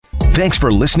Thanks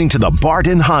for listening to the Bart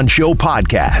and Hahn Show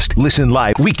podcast. Listen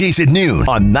live weekdays at noon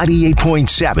on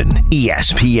 98.7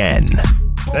 ESPN.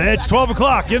 It's 12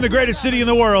 o'clock in the greatest city in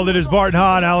the world. It is Bart and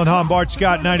Hahn, Alan Hahn, Bart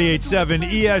Scott, 98.7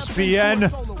 ESPN.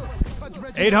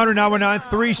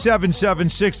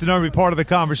 800-919-3776, the number to be part of the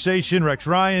conversation. Rex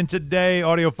Ryan today,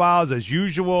 audio files as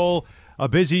usual. A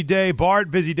busy day.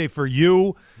 Bart, busy day for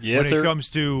you. Yes, when it comes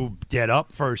to get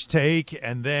up, first take,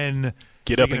 and then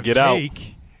get up and get out.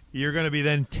 You're going to be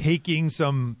then taking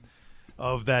some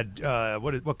of that,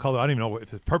 what color? I don't even know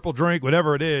if it's purple drink,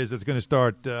 whatever it is, that's going to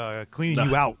start cleaning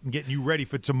you out and getting you ready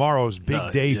for tomorrow's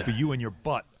big day for you and your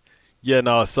butt. Yeah,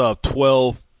 no, it's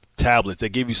 12 tablets. They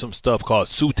give you some stuff called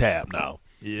Sutab now.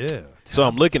 Yeah. Tablets. So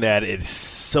I'm looking at it. It's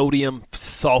sodium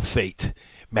sulfate,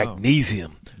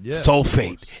 magnesium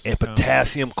sulfate, and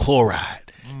potassium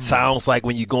chloride. Sounds like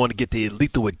when you're going to get the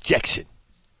lethal injection.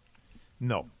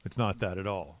 No, it's not that at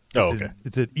all.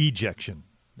 It's an ejection.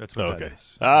 That's what that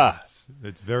is.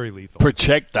 It's very lethal.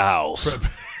 Projectiles.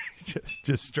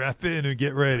 Just strap in and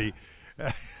get ready.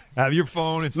 Have your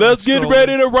phone. And let's get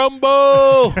ready to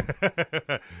rumble.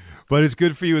 But it's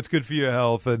good for you. It's good for your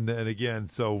health. And again,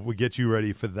 so we'll get you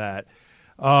ready for that.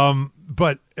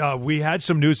 But we had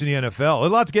some news in the NFL. A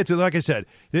lot to get to. Like I said,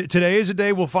 today is a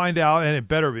day we'll find out, and it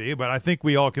better be. But I think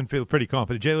we all can feel pretty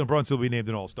confident. Jalen Brunson will be named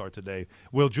an All-Star today.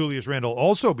 Will Julius Randle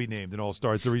also be named an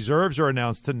All-Star? The reserves are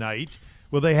announced tonight.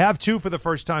 Will they have two for the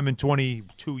first time in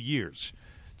 22 years?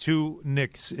 Two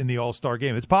Knicks in the All-Star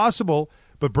game. It's possible,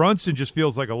 but Brunson just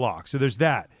feels like a lock. So there's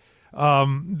that.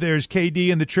 There's KD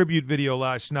in the tribute video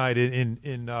last night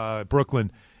in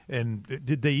Brooklyn. And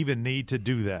did they even need to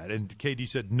do that? And KD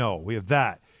said, no, we have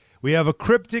that. We have a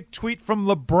cryptic tweet from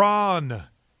LeBron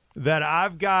that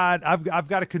I've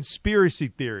got a conspiracy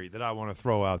theory that I want to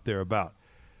throw out there about.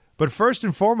 But first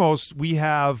and foremost, we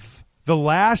have the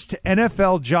last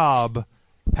NFL job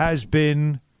has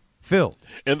been filled.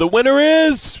 And the winner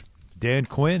is Dan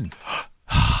Quinn.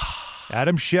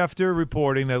 Adam Schefter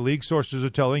reporting that league sources are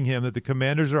telling him that the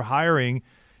Commanders are hiring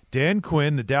Dan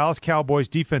Quinn, the Dallas Cowboys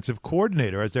defensive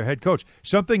coordinator, as their head coach.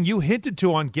 Something you hinted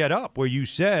to on Get Up, where you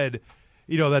said,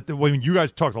 that when you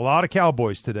guys talked a lot of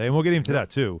Cowboys today, and we'll get into that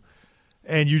too,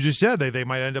 and you just said they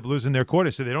might end up losing their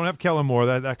quarter, so they don't have Kellen Moore.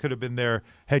 That could have been their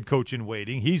head coach in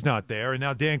waiting. He's not there. And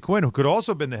now Dan Quinn, who could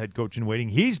also have been the head coach in waiting,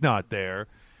 he's not there.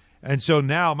 And so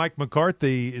now Mike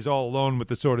McCarthy is all alone with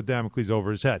the sword of Damocles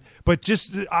over his head. But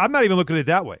I'm not even looking at it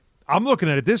that way. I'm looking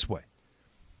at it this way.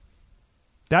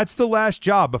 That's the last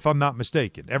job, if I'm not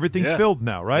mistaken. Everything's filled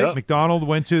now, right? Yep. McDonald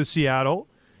went to Seattle,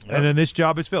 and then this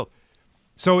job is filled.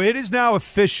 So it is now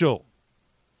official.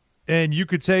 And you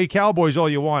could say Cowboys all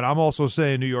you want. I'm also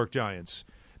saying New York Giants.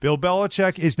 Bill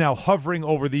Belichick is now hovering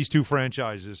over these two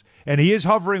franchises, and he is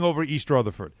hovering over East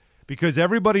Rutherford because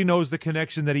everybody knows the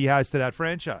connection that he has to that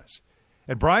franchise.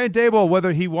 And Brian Daboll,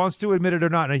 whether he wants to admit it or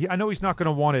not, and I know he's not going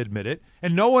to want to admit it,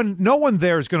 and no one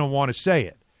there is going to want to say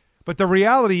it. But the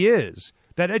reality is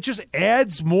that it just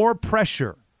adds more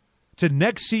pressure to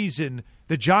next season.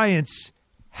 The Giants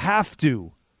have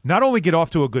to not only get off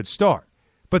to a good start,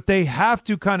 but they have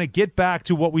to kind of get back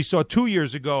to what we saw 2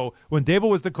 years ago when Daboll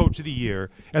was the coach of the year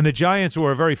and the Giants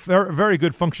were a very, very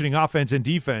good functioning offense and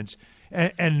defense.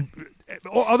 And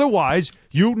otherwise,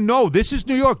 this is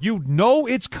New York.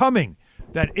 It's coming,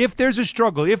 that if there's a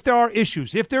struggle, if there are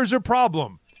issues, if there's a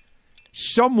problem,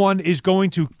 someone is going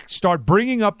to start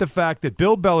bringing up the fact that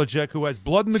Bill Belichick, who has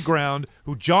blood in the ground,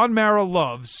 who John Mara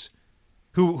loves,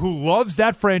 who loves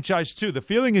that franchise too, the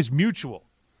feeling is mutual,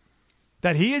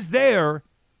 that he is there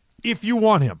if you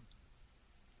want him.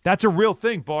 That's a real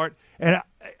thing, Bart. And,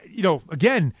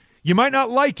 again, you might not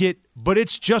like it, but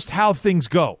it's just how things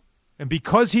go. And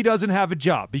because he doesn't have a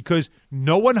job, because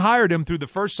no one hired him through the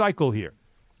first cycle here,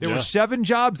 there were 7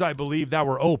 jobs, I believe, that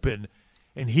were open,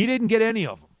 and he didn't get any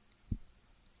of them.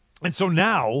 And so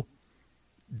now,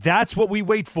 that's what we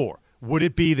wait for. Would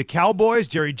it be the Cowboys?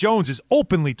 Jerry Jones is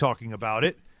openly talking about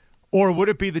it. Or would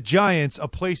it be the Giants, a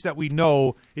place that we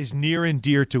know is near and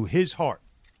dear to his heart?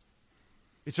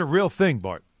 It's a real thing,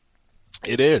 Bart.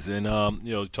 It is. And,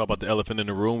 talk about the elephant in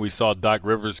the room. We saw Doc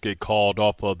Rivers get called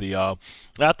off of the I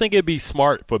think it'd be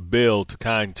smart for Bill to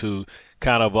kind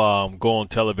of go on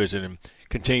television and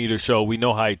continue to show. We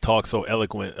know how he talks so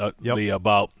eloquently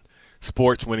about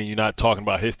sports when you're not talking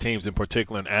about his teams in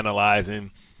particular and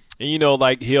analyzing.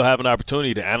 And, he'll have an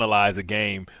opportunity to analyze a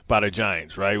game by the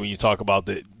Giants, right? When you talk about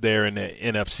they're in the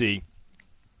NFC,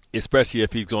 especially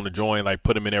if he's going to join,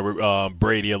 put him in there with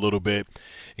Brady a little bit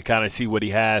and kind of see what he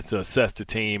has to assess the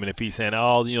team. And if he's saying,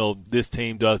 this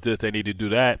team does this, they need to do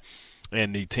that.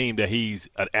 and the team that he's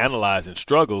analyzing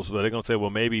struggles, well, they're going to say, well,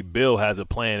 maybe Bill has a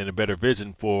plan and a better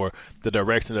vision for the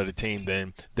direction of the team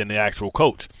than the actual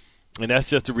coach. And that's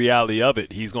just the reality of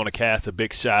it. He's going to cast a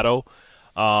big shadow.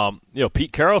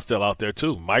 Pete Carroll's still out there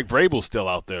too. Mike Vrabel's still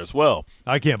out there as well.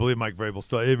 I can't believe Mike Vrabel's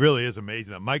still. It really is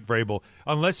amazing that Mike Vrabel,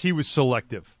 unless he was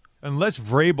selective, unless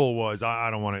Vrabel was, I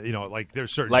don't want to, like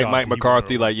there's certain like jobs Mike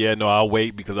McCarthy, I'll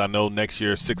wait because I know next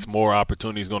year 6 more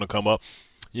opportunities going to come up.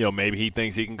 Maybe he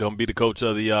thinks he can come be the coach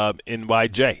of the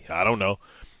NYJ. I don't know.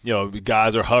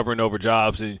 Guys are hovering over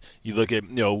jobs, and you look at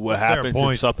what happens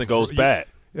if something goes bad.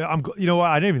 Yeah,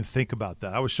 I didn't even think about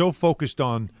that. I was so focused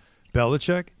on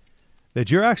Belichick that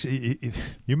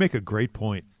you make a great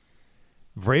point.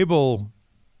 Vrabel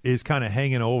is kind of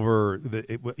hanging over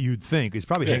what you'd think is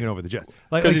probably hanging over the Jets.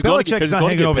 Like Belichick's not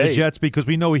hanging over the Jets because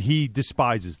we know he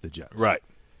despises the Jets. Right.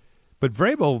 But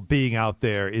Vrabel being out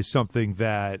there is something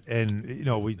that, and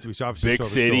we obviously big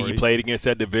city. He played against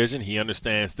that division. He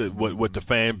understands what the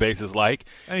fan base is like.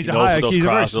 And he's a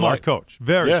very smart coach.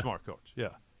 Very smart coach. Yeah.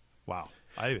 Wow.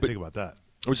 I didn't even think about that.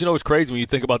 But what's crazy when you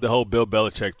think about the whole Bill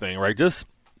Belichick thing, right? Let's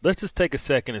just take a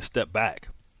second and step back.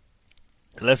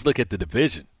 And let's look at the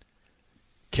division.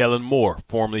 Kellen Moore,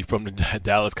 formerly from the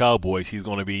Dallas Cowboys,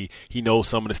 he knows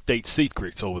some of the state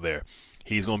secrets over there.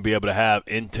 He's going to be able to have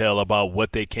intel about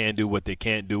what they can do, what they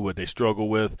can't do, what they struggle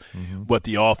with, what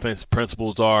the offense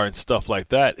principles are, and stuff like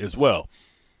that as well.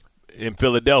 In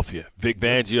Philadelphia, Vic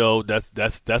Fangio, that's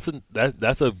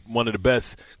one of the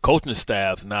best coaching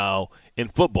staffs now in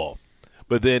football.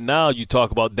 But then now you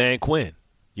talk about Dan Quinn.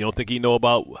 You don't think he know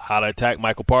about how to attack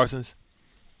Michael Parsons?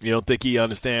 You don't think he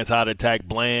understands how to attack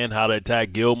Bland, how to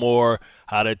attack Gilmore,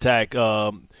 how to attack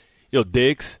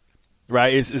Diggs?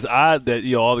 Right? It's odd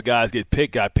that all the guys got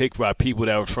picked by people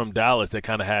that were from Dallas that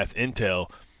kind of has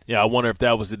intel. I wonder if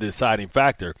that was the deciding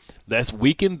factor. Let's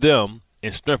weaken them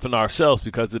and strengthen ourselves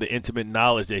because of the intimate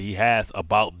knowledge that he has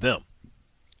about them.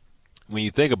 When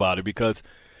you think about it, because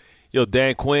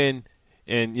Dan Quinn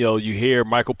and you hear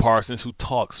Michael Parsons, who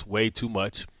talks way too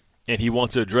much, and he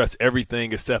wants to address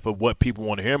everything except for what people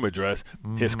want to hear him address.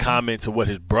 His comments of what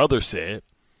his brother said,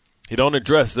 he don't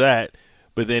address that.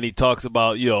 But then he talks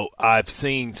about, I've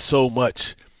seen so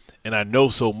much and I know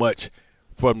so much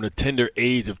from the tender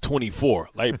age of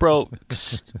 24. Like, bro,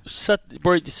 shut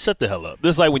the hell up.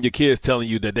 This is like when your kid's telling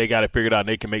you that they got it figured out and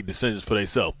they can make decisions for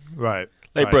themselves. Right.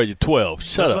 Hey, bro, you're 12.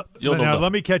 Shut up. You don't know nothing.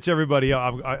 Let me catch everybody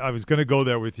up. I was going to go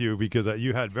there with you because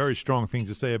you had very strong things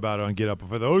to say about it on Get Up. But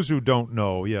for those who don't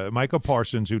know, Michael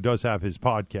Parsons, who does have his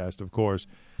podcast, of course,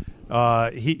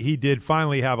 he did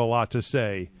finally have a lot to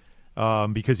say.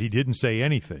 Because he didn't say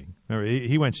anything.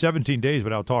 He went 17 days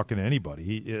without talking to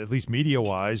anybody, at least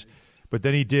media-wise. But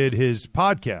then he did his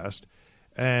podcast,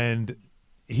 and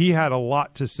he had a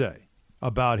lot to say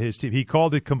about his team. He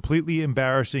called it completely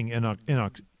embarrassing and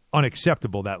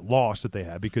unacceptable, that loss that they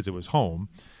had, because it was home.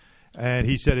 And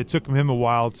he said it took him a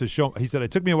while to show. He said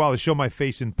it took me a while to show my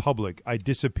face in public. I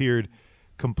disappeared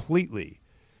completely.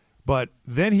 But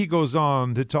then he goes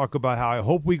on to talk about how I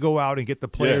hope we go out and get the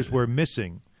players we're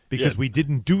missing. Because we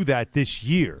didn't do that this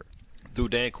year. Threw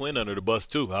Dan Quinn under the bus,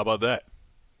 too. How about that?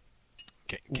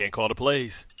 Can't call the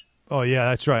plays. Oh, yeah,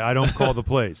 that's right. I don't call the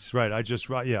plays. Right. I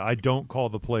don't call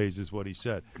the plays is what he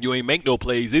said. You ain't make no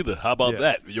plays either. How about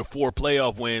that? Your 4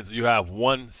 playoff wins, you have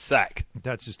 1 sack.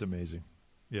 That's just amazing.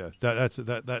 Yeah,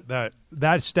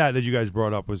 that stat that you guys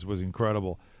brought up was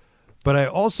incredible. But I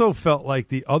also felt like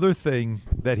the other thing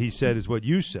that he said is what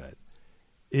you said,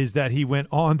 is that he went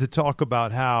on to talk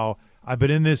about how I've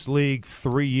been in this league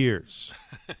 3 years.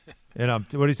 And what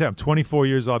did he say? I'm 24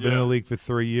 years old. I've been in the league for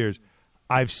 3 years.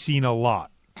 I've seen a lot.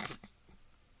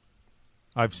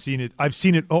 I've seen it.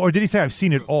 Or did he say I've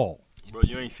seen it all? Bro,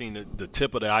 you ain't seen the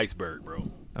tip of the iceberg,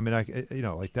 bro. I mean,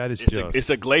 that is it's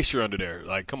a glacier under there.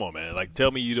 Like, come on, man. Like,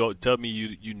 tell me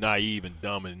you naive and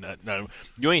dumb and not,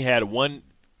 you ain't had one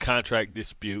contract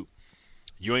dispute.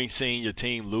 You ain't seen your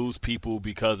team lose people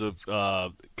because of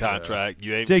contract.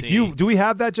 You ain't Jake, seen. Do we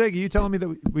have that, Jake? Are you telling me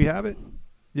that we have it?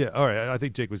 Yeah. All right. I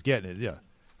think Jake was getting it. Yeah.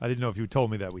 I didn't know if you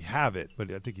told me that we have it, but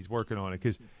I think he's working on it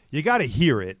because you got to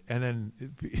hear it, and then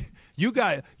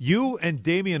you and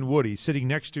Damian Woody sitting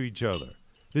next to each other.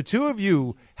 The two of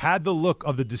you had the look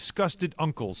of the disgusted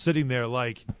uncle sitting there,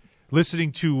 like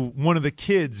listening to one of the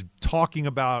kids talking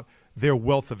about their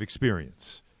wealth of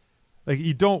experience. Like,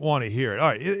 you don't want to hear it. All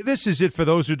right, this is it for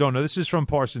those who don't know. This is from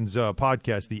Parsons'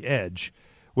 podcast, The Edge,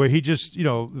 where he just,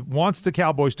 wants the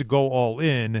Cowboys to go all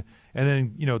in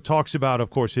and then, talks about,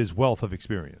 of course, his wealth of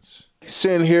experience.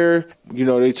 Sitting here,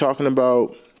 they talking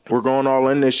about we're going all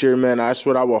in this year, man. That's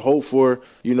what I would hope for.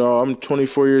 I'm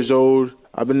 24 years old.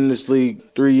 I've been in this league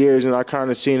 3 years, and I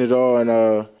kind of seen it all, and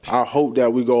I hope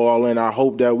that we go all in. I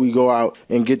hope that we go out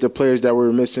and get the players that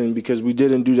we're missing because we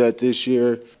didn't do that this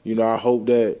year. I hope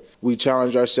that we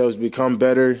challenge ourselves, become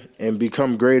better, and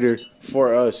become greater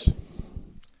for us.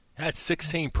 Had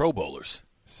 16 Pro Bowlers.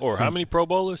 Or how many Pro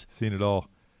Bowlers? Seen it all.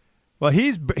 Well,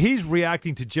 he's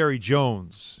reacting to Jerry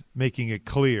Jones, making it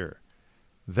clear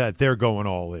that they're going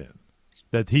all in.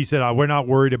 That he said, we're not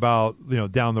worried about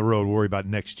down the road, worry about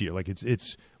next year. Like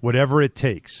it's whatever it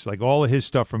takes. Like all of his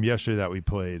stuff from yesterday that we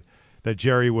played, that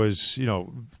Jerry was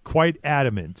quite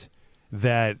adamant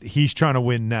that he's trying to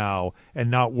win now and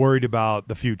not worried about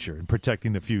the future and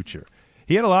protecting the future.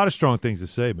 He had a lot of strong things to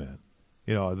say, man.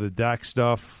 The Dak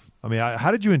stuff. I mean,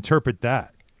 how did you interpret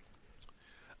that?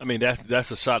 I mean,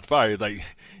 that's a shot fired. Like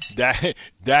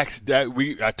Dak's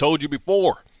I told you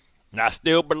before, and I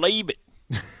still believe it,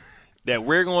 that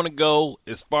we're going to go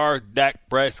as far as Dak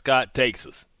Prescott takes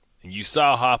us. And you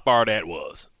saw how far that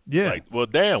was. Yeah. Like, well,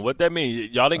 damn, what that mean?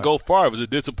 Y'all didn't go far. It was a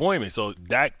disappointment. So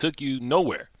Dak took you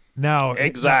nowhere. Now,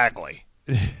 exactly.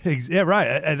 Yeah, right.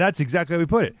 And that's exactly how we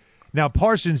put it. Now,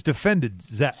 Parsons defended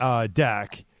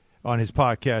Dak on his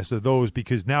podcast of those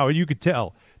because now you could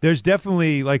tell there's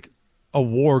definitely like a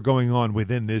war going on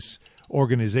within this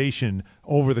organization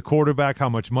over the quarterback, how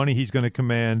much money he's going to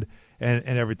command, and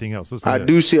everything else. I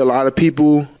do see a lot of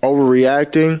people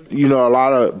overreacting. A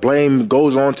lot of blame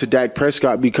goes on to Dak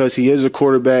Prescott because he is a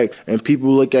quarterback, and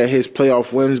people look at his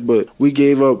playoff wins, but we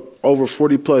gave up over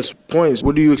 40-plus points.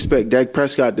 What do you expect Dak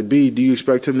Prescott to be? Do you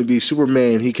expect him to be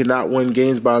Superman? He cannot win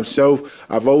games by himself.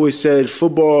 I've always said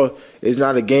football is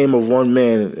not a game of one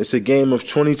man. It's a game of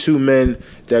 22 men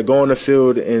that go on the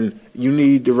field, and you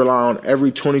need to rely on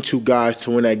every 22 guys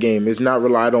to win that game. It's not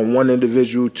relied on one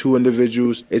individual, two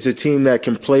individuals. It's a team that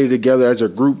can play together as a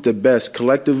group the best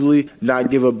collectively, not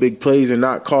give up big plays, and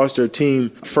not cost their team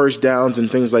first downs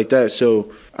and things like that.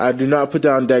 So I do not put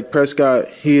down Dak Prescott.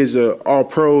 He is an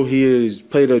all-pro. He has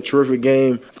played a terrific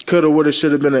game. Coulda, woulda,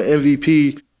 should have been an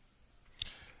MVP.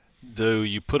 Do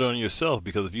you put it on yourself?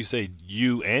 Because if you say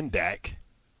you and Dak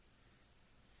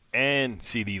and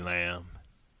CeeDee Lamb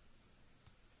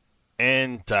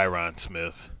and Tyron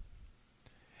Smith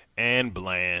and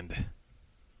Bland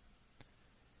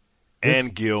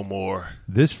and Gilmore.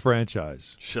 This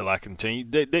franchise. Shall I continue?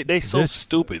 They so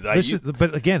stupid.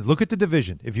 But again, look at the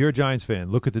division. If you're a Giants fan,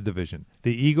 look at the division.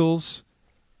 The Eagles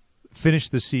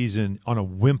finished the season on a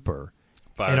whimper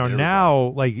and are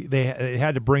now like they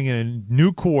had to bring in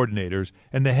new coordinators,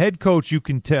 and the head coach, you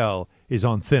can tell, is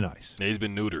on thin ice. He's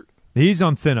been neutered. He's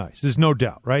on thin ice. There's no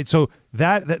doubt, right? So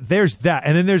that there's that.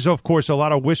 And then there's, of course, a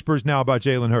lot of whispers now about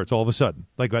Jalen Hurts all of a sudden.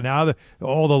 Like now,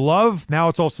 all the love, now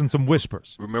it's also some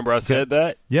whispers. Remember I said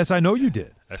that? Yes, I know you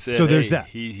did. I said, so there's that.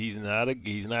 He's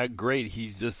not great.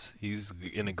 He's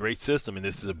in a great system, and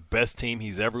this is the best team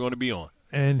he's ever going to be on.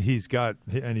 And he's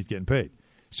getting paid.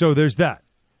 So there's that.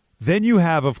 Then you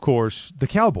have, of course, the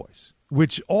Cowboys,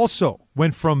 which also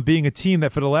went from being a team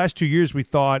that for the last 2 years we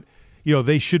thought,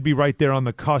 they should be right there on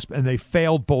the cusp, and they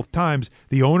failed both times.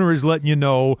 The owner is letting you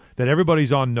know that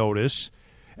everybody's on notice,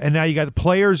 and now you got the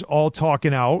players all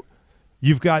talking out.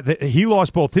 You've got he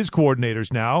lost both his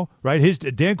coordinators now, right?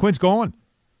 Dan Quinn's gone.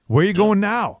 Where are you going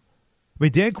now? I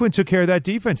mean, Dan Quinn took care of that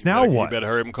defense. Now what? You better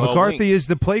hurry him. Call McCarthy Wink. is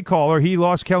the play caller. He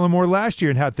lost Kellen Moore last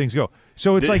year and had things go.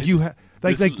 So it's like you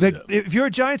if you're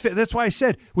a Giants fan, that's why I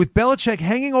said with Belichick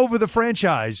hanging over the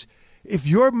franchise, if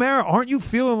you're Mara, aren't you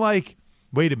feeling like,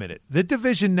 wait a minute, the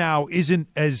division now isn't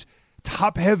as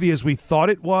top heavy as we thought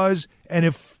it was, and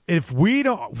if we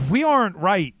aren't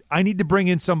right, I need to bring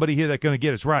in somebody here that's going to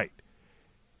get us right.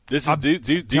 These are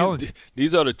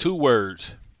the two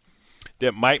words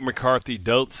that Mike McCarthy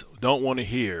don't want to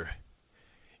hear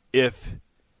if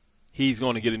he's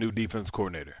going to get a new defense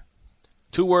coordinator.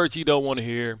 Two words he don't want to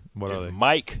hear is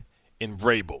Mike and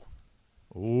Vrabel.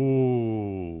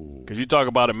 Ooh. Because you talk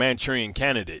about a Manchurian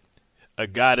candidate, a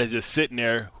guy that's just sitting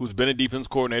there who's been a defense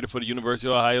coordinator for the University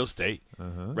of Ohio State,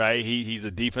 right? He's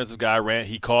a defensive guy.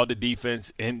 He called the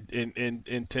defense in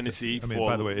Tennessee for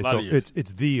by the way, a lot of years.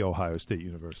 It's the Ohio State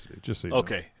University, just so you know.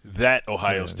 That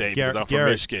Ohio State, because I'm from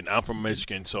Michigan. I'm from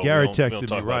Michigan, so Garrett we don't texted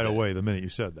talk me right about away the minute you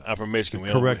said that. I'm from Michigan.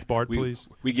 Correct Bart, please.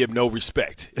 We give no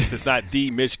respect. If it's not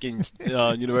the Michigan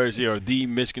University or the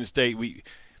Michigan State,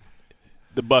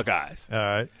 the Buckeyes. All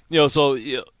right. So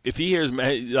if he hears,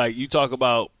 like you talk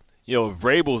about, if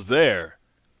Vrabel's there,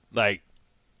 like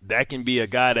that can be a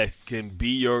guy that can be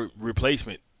your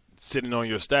replacement sitting on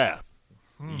your staff.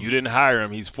 You didn't hire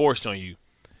him; he's forced on you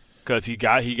because he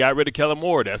got rid of Kellen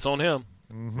Moore. That's on him,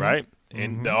 right?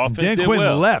 And the offense Dan did Quinn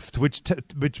well. left, which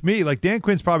Dan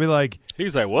Quinn's probably like, He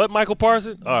was like, "What, Michael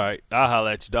Parsons? All right, I'll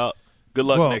holler at you, dog." Good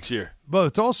luck next year. But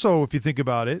it's also, if you think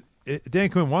about it, Dan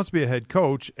Quinn wants to be a head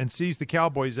coach and sees the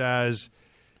Cowboys as,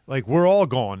 like, we're all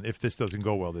gone if this doesn't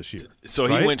go well this year. So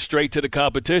right? He went straight to the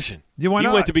competition. Yeah, why he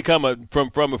not? went to become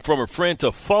from a friend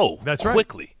to foe. That's right.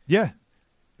 Quickly. Yeah.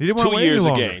 He didn't want to wait 2 years any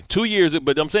a longer. game. 2 years,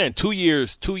 but I'm saying 2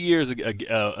 years, 2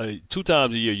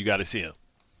 times a year you got to see him.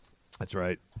 That's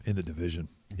right. In the division.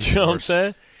 You know what I'm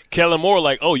saying? Kellen Moore,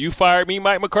 like, oh, you fired me,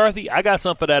 Mike McCarthy? I got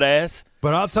something for that ass.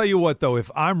 But I'll tell you what, though, if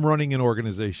I'm running an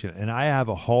organization and I have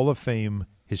a Hall of Fame,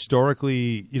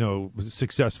 historically,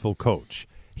 successful coach,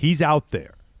 he's out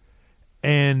there,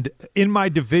 and in my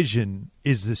division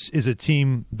is a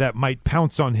team that might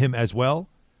pounce on him as well.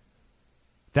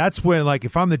 That's when, like,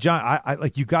 if I'm the Giants,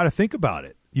 I you got to think about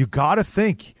it. You got to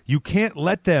think. You can't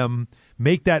let them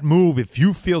make that move if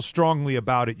you feel strongly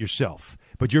about it yourself,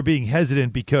 but you're being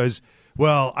hesitant because,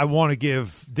 well, I want to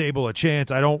give Dable a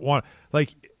chance. I don't want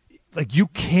like you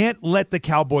can't let the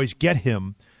Cowboys get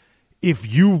him if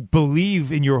you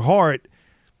believe in your heart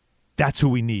that's who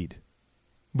we need.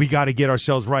 We got to get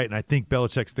ourselves right, and I think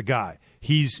Belichick's the guy.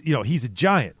 He's a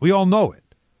giant. We all know it,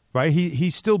 right? He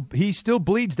still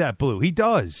bleeds that blue. He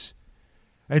does.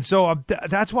 And so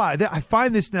that's why I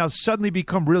find this now suddenly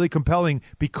become really compelling,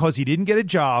 because he didn't get a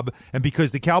job and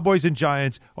because the Cowboys and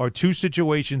Giants are two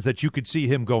situations that you could see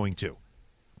him going to.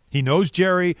 He knows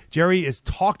Jerry. Jerry has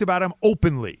talked about him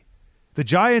openly. The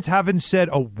Giants haven't said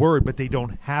a word, but they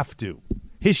don't have to.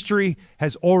 History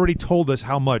has already told us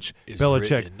how much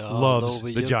Belichick loves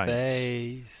the Giants.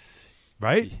 Face.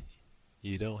 Right?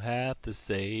 You don't have to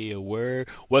say a word.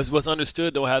 What's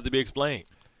understood don't have to be explained.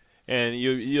 And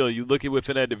you look at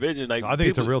within that division, like, I think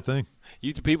it's a real thing.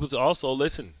 People also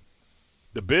listen.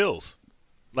 The Bills,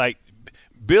 like,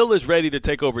 Bill is ready to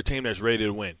take over a team that's ready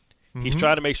to win. Mm-hmm. He's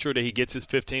trying to make sure that he gets his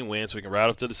 15 wins so he can ride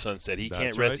off to the sunset. He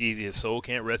can't rest easy. His soul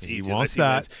can't rest easy. He wants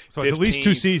that. So it's at least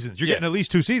 2 seasons. You're getting at least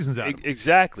 2 seasons out of him.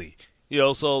 Exactly.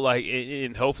 So like,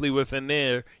 and hopefully within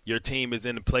there, your team is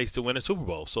in a place to win a Super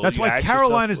Bowl. So that's why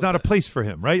Carolina's not a place for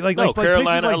him, right? No,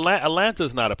 Carolina,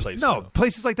 Atlanta's not a place for him. No,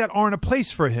 places like that aren't a place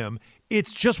for him.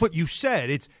 It's just what you said.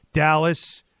 It's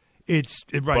Dallas. It's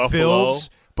Buffalo, Bills.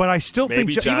 But I still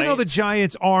think, even though the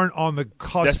Giants aren't on the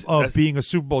cusp of being a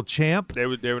Super Bowl champ,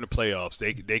 they're in the playoffs.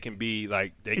 They can be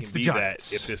like that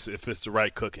if it's the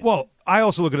right cooking. Well, I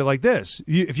also look at it like this: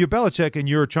 if you're Belichick and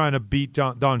you're trying to beat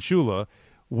Don Shula,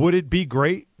 would it be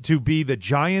great to be the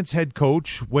Giants head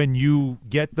coach when you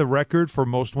get the record for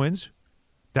most wins?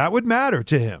 That would matter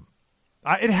to him.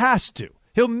 It has to.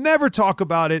 He'll never talk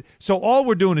about it. So all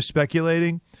we're doing is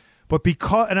speculating. But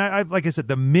because, and I like I said,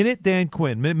 the minute Dan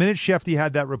Quinn, minute Shefty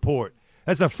had that report,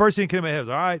 that's the first thing that came to my head. Was,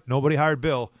 all right, nobody hired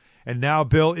Bill. And now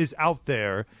Bill is out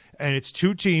there, and it's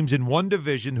 2 teams in one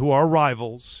division who are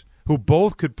rivals, who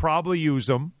both could probably use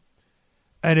them.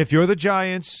 And if you're the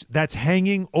Giants, that's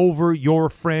hanging over your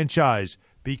franchise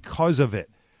because of it.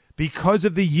 Because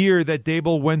of the year that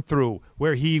Dable went through,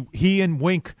 where he and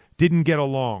Wink didn't get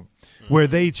along, where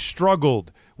they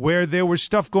struggled, where there was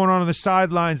stuff going on the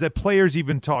sidelines that players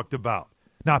even talked about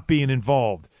not being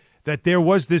involved, that there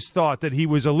was this thought that he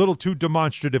was a little too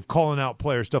demonstrative calling out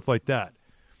players, stuff like that,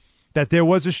 that there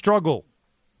was a struggle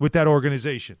with that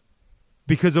organization.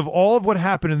 Because of all of what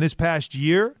happened in this past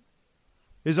year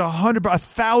is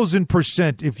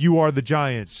 1,000% if you are the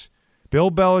Giants.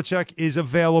 Bill Belichick is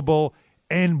available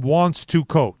and wants to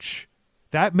coach.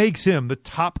 That makes him the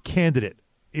top candidate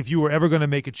if you were ever going to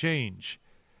make a change.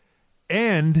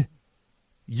 And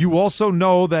you also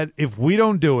know that if we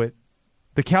don't do it,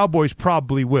 the Cowboys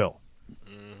probably will.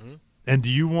 Mm-hmm. And do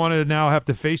you want to now have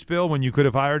to face Bill when you could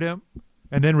have hired him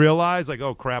and then realize, like,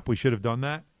 oh, crap, we should have done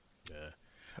that? Yeah.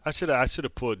 I should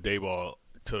have pulled Daboll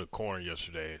to the corner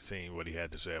yesterday and seen what he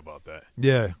had to say about that.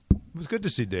 Yeah. It was good to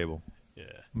see Dable. Yeah.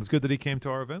 It was good that he came to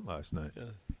our event last night.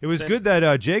 Yeah. It was good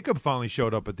that Jacob finally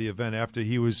showed up at the event after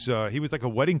he was like a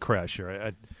wedding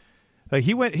crasher. Like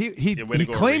he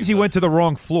claims he went to the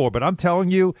wrong floor, but I'm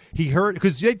telling you, he heard,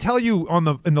 because they tell you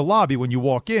in the lobby when you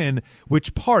walk in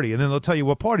which party, and then they'll tell you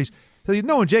what parties. So you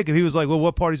know, and Jacob, he was like, "Well,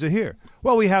 what parties are here?"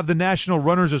 Well, we have the National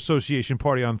Runners Association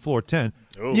party on floor 10.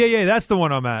 Ooh. Yeah, that's the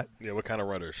one I'm at. Yeah, what kind of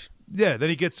runners? Yeah, then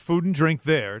he gets food and drink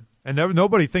there, and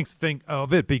nobody thinks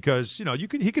of it because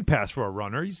he could pass for a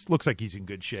runner. He looks like he's in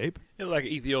good shape. Yeah, like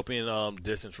an Ethiopian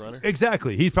distance runner.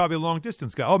 Exactly, he's probably a long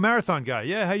distance guy. Oh, marathon guy.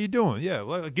 Yeah, how you doing? Yeah,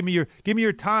 well, give me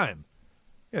your time.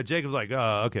 Yeah, Jacob's like,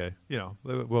 okay,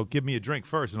 well, give me a drink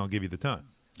first, and I'll give you the time.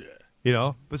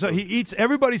 Yeah, but so he eats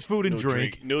everybody's food and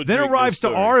drink, then arrives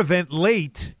to our event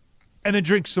late, and then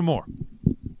drinks some more.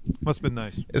 Must have been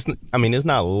nice. It's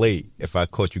not late if I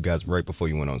caught you guys right before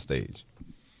you went on stage.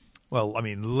 Well,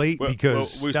 late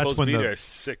because we're that's supposed when to be there at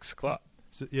 6 o'clock.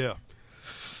 So, yeah.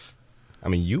 I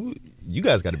mean, you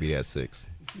guys got to be there at 6.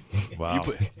 Wow.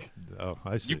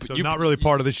 I see. So not really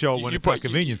part of the show when it's not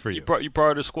convenient for you. You're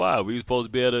part of the squad. We were supposed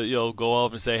to be able to go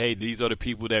off and say, hey, these are the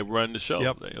people that run the show.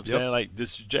 Yep. You know what I'm saying? Like,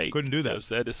 this is Jake. Couldn't do that. You know what I'm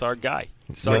saying? This is our guy.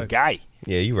 This is our guy.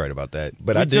 Yeah, you're right about that.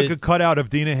 But we I did took a cutout of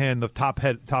Dinahan, the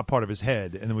top part of his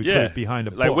head, and then we put it behind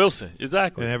a book. Like Wilson.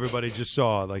 Exactly. And everybody just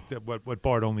saw what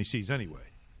Bart only sees anyway.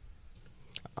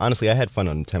 Honestly, I had fun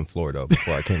on the 10th floor, though,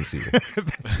 before I came to see you.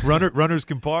 Runners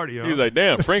can party, huh? He was like,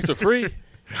 damn, Franks are free.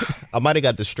 I might have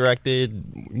got distracted,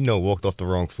 walked off the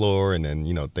wrong floor, and then,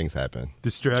 things happen.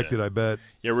 Distracted, I bet.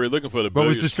 Yeah, we were looking for the What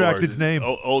was Distracted's name?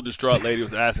 Old distraught lady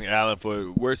was asking Alan for,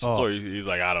 where's the floor? He's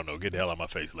like, I don't know. Get the hell out of my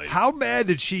face, lady. How mad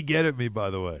did she get at me, by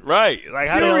the way? Right. Like,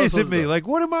 how furious at me. Like,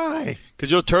 what am I?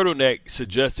 Because your turtleneck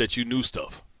suggests that you knew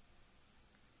stuff.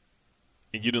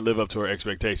 And you didn't live up to her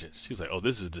expectations. She was like, oh,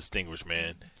 this is a distinguished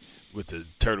man with the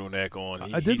turtleneck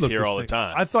on. He's here all the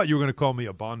time. I thought you were going to call me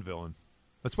a Bond villain.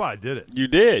 That's why I did it. You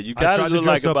did. You got to look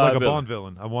like a Bond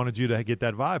villain. I wanted you to get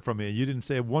that vibe from me, and you didn't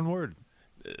say one word.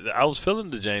 I was feeling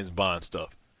the James Bond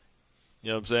stuff. You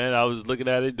know what I'm saying? I was looking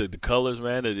at it, the colors,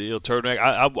 man, the turtleneck.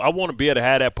 I want to be able to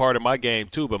have that part of my game,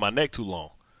 too, but my neck too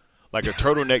long. Like a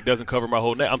turtleneck doesn't cover my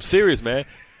whole neck. I'm serious, man.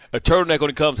 A turtleneck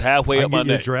only comes halfway up my neck. I can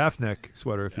get you a draft neck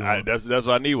sweater if you want. That's what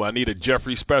I need. I need a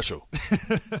Jeffrey special.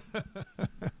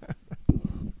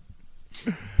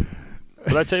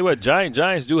 But I tell you what,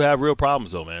 Giants do have real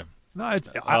problems, though, man. No,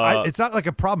 it's not like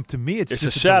a problem to me. It's just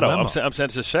a shadow. Dilemma. I'm saying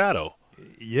it's a shadow.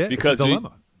 Yeah, because it's a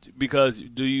dilemma. Because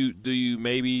do you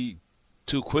maybe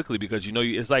too quickly, because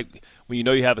it's like when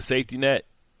you have a safety net,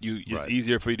 it's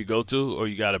easier for you to go to, or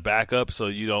you got a backup, so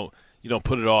you don't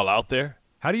put it all out there.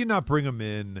 How do you not bring him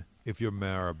in if you're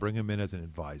Mara? Bring him in as an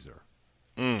advisor.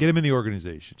 Get him in the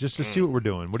organization just to see what we're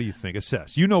doing. What do you think?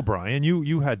 Assess. Brian.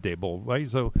 You had Dable, right?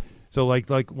 So like,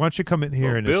 why don't you come in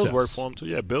here and Bills assess? work for him too.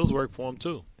 Yeah, Bills work for him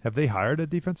too. Have they hired a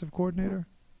defensive coordinator?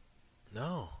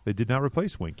 No, they did not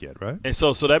replace Wink yet, right? And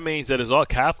so that means that it's all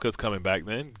Kafka's coming back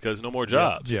then, because no more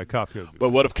jobs. Yeah, Kafka. But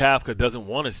what if Kafka doesn't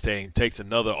want to stay and takes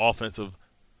another offensive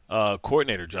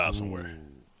coordinator job somewhere?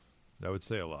 That would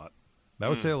say a lot. That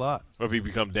would say a lot. Or if he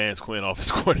become Dan's Quinn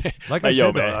offense coordinator. Like I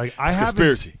said, man, it's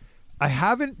conspiracy. I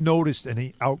haven't noticed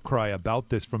any outcry about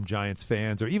this from Giants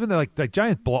fans, or even like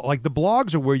Giants like the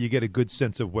blogs are where you get a good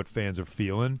sense of what fans are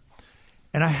feeling.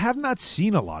 And I have not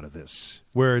seen a lot of this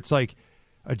where it's like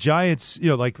a Giants,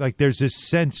 like there's this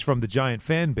sense from the Giant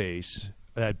fan base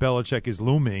that Belichick is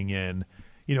looming, and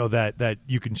that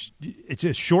you can. It's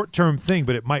a short-term thing,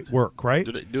 but it might work, right?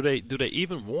 Do they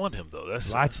even want him though?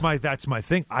 That's my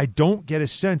thing. I don't get a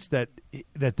sense that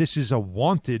this is a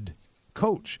wanted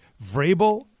coach.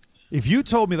 Vrabel. If you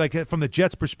told me, like, from the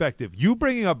Jets' perspective, you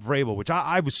bringing up Vrabel, which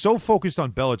I was so focused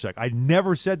on Belichick, I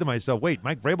never said to myself, wait,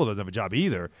 Mike Vrabel doesn't have a job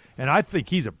either, and I think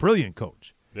he's a brilliant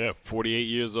coach. Yeah, 48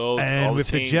 years old. And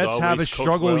if the Jets have a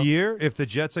struggle year, if the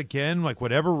Jets, again, like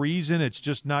whatever reason, it's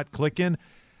just not clicking,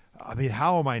 I mean,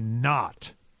 how am I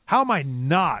not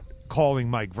calling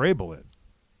Mike Vrabel in?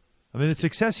 I mean, the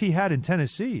success he had in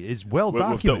Tennessee is well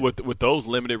documented. With those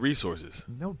limited resources.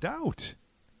 No doubt.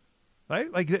 Right?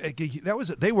 Like that was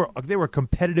they were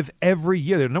competitive every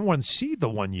year. They're number one seed the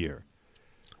one year.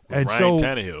 With Ryan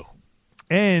Tannehill.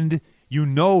 And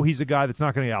he's a guy that's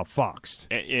not going to get outfoxed.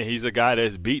 And he's a guy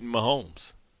that's beaten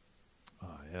Mahomes.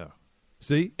 Oh, yeah.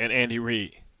 See? And Andy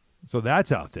Reid. So that's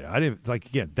out there.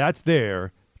 That's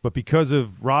there, but because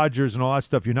of Rodgers and all that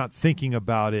stuff, you're not thinking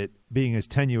about it being as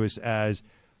tenuous as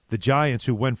the Giants,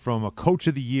 who went from a coach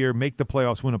of the year, make the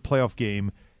playoffs, win a playoff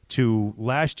game, to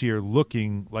last year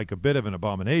looking like a bit of an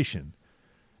abomination,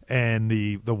 and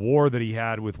the war that he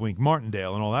had with Wink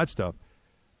Martindale and all that stuff.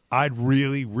 I'd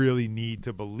really, really need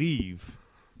to believe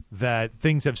that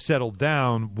things have settled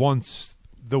down once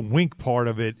the Wink part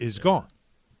of it is gone.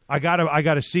 I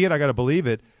gotta see it. I gotta believe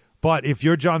it. But if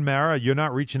you're John Mara, you're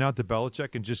not reaching out to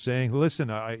Belichick and just saying, "Listen,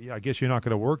 I guess you're not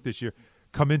going to work this year.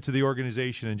 Come into the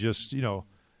organization and just to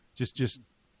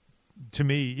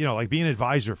me, like be an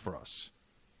advisor for us."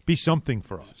 Be something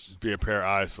for us. Be a pair of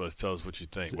eyes for us. Tell us what you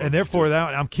think. And therefore,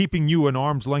 I'm keeping you an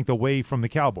arm's length away from the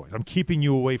Cowboys. I'm keeping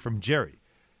you away from Jerry.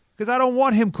 Because I don't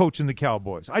want him coaching the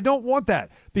Cowboys. I don't want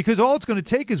that. Because all it's going to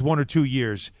take is 1 or 2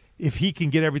 years if he can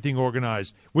get everything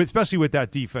organized, especially with that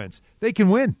defense. They can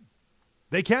win.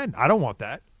 They can. I don't want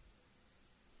that.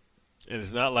 And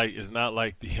it's not like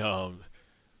the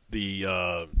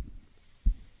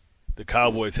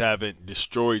Cowboys haven't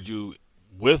destroyed you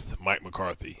with Mike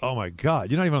McCarthy. Oh, my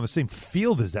God. You're not even on the same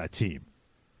field as that team.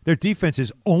 Their defense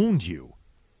has owned you.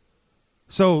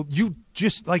 So you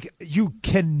you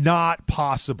cannot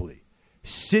possibly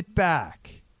sit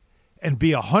back and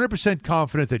be 100%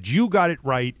 confident that you got it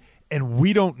right And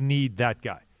we don't need that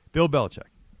guy, Bill Belichick.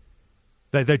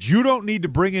 That you don't need to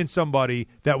bring in somebody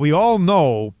that we all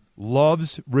know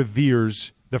loves,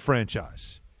 reveres the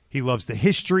franchise. He loves the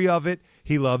history of it.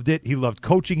 He loved it. He loved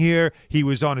coaching here. He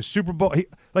was on a Super Bowl.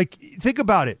 Think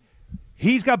about it.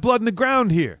 He's got blood in the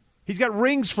ground here. He's got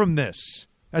rings from this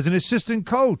as an assistant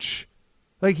coach.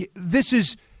 This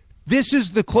is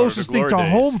the closest thing to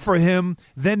home for him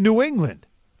than New England.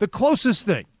 The closest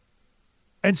thing.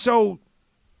 And so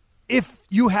if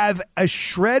you have a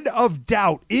shred of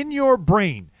doubt in your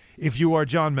brain, if you are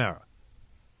John Mara,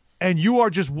 and you are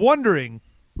just wondering,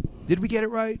 did we get it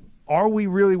right? Are we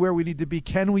really where we need to be?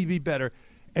 Can we be better?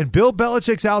 And Bill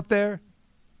Belichick's out there,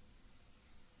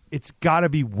 it's got to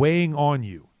be weighing on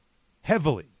you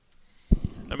heavily.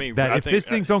 I mean, that if these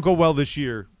things don't go well this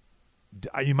year,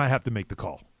 you might have to make the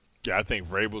call. Yeah, I think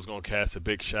Vrabel's going to cast a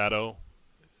big shadow.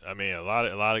 I mean, a lot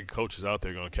of coaches out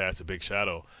there are going to cast a big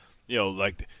shadow.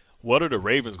 What are the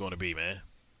Ravens going to be, man?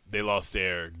 They lost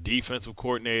their defensive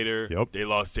coordinator. Yep. They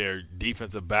lost their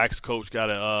defensive backs coach, got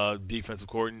a defensive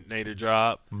coordinator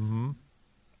job. Mm-hmm.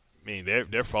 I mean,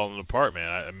 they're falling apart,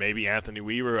 man. Maybe Anthony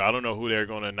Weaver. I don't know who they're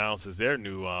going to announce as their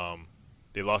new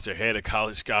they lost their head of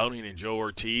college scouting and Joe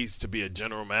Ortiz to be a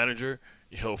general manager,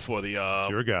 for the it's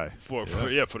your guy. For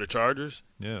the Chargers.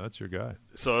 Yeah, that's your guy.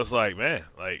 So it's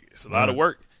it's a lot of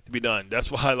work to be done. That's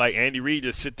why Andy Reid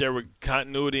just sit there with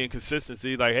continuity and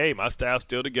consistency. Hey, my staff's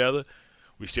still together.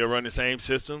 We still run the same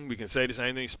system. We can say the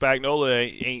same thing.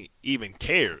 Spagnuolo ain't even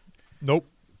cared. Nope.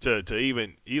 To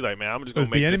even man, I'm just gonna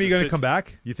make Bieniemy this going to come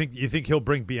back? You think he'll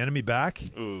bring Bieniemy back?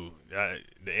 Ooh,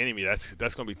 the enemy.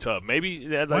 That's gonna be tough. Maybe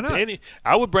Why not?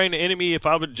 I would bring the enemy if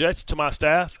I were Jets to my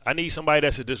staff. I need somebody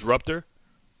that's a disruptor,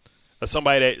 or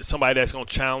somebody that's gonna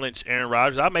challenge Aaron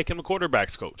Rodgers. I'll make him the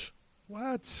quarterbacks coach.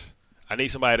 What? I need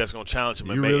somebody that's gonna challenge him.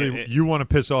 You want to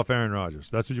piss off Aaron Rodgers?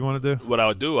 That's what you want to do? What I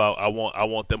would do, I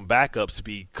want them backups to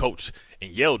be coached and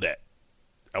yelled at.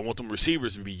 I want them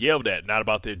receivers to be yelled at, not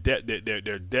about their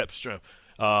depth strength.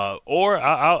 Or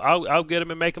I'll get them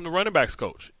and make them the running backs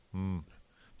coach.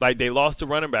 They lost the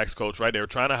running backs coach, right? They were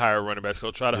trying to hire a running backs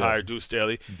coach, try to hire Deuce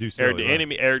Staley. Eric the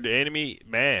enemy,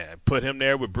 man, put him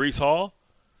there with Breece Hall,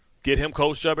 get him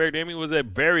coached up. Eric the enemy was a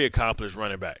very accomplished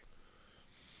running back.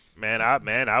 I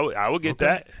would get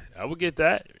that. I would get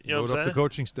that. You know what I'm saying? Up the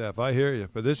coaching staff. I hear you,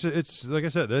 but it's like I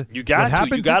said. You got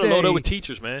to load up with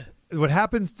teachers, man. What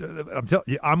happens?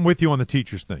 I'm with you on the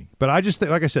teachers thing, but I just think,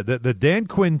 like I said, the Dan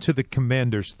Quinn to the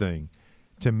Commanders thing,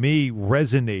 to me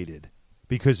resonated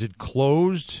because it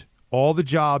closed all the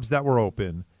jobs that were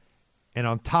open, and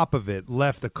on top of it,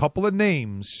 left a couple of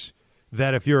names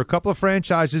that if you're a couple of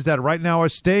franchises that right now are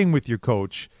staying with your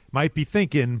coach, might be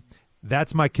thinking,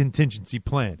 that's my contingency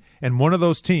plan. And one of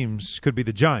those teams could be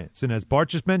the Giants. And as Bart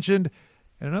just mentioned,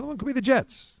 and another one could be the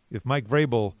Jets. If Mike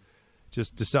Vrabel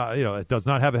just decide, it does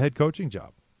not have a head coaching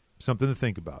job. Something to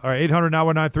think about. All right,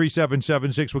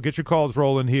 800-919-3776. We'll get your calls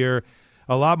rolling here.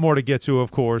 A lot more to get to,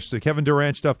 of course. The Kevin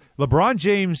Durant stuff. LeBron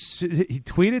James, he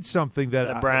tweeted something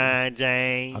that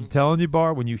James. I'm telling you,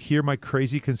 Bart, when you hear my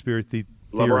crazy conspiracy theory,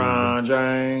 LeBron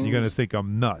James, you're going to think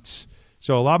I'm nuts.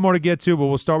 So a lot more to get to, but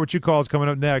we'll start with your calls coming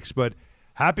up next. But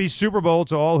happy Super Bowl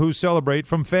to all who celebrate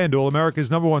from FanDuel, America's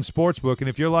 #1 sportsbook. And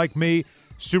if you're like me,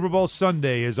 Super Bowl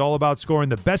Sunday is all about scoring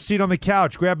the best seat on the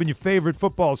couch, grabbing your favorite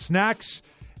football snacks,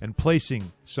 and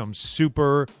placing some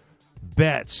super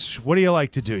bets. What do you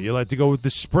like to do? You like to go with the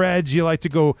spreads? You like to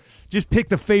go just pick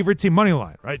the favorite team money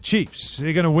line, right? Chiefs,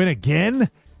 they're going to win again?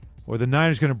 Or the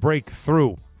Niners going to break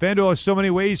through? FanDuel has so many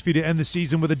ways for you to end the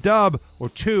season with a dub or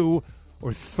 2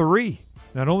 or 3.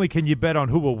 Not only can you bet on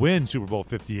who will win Super Bowl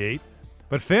 58,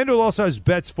 but FanDuel also has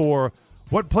bets for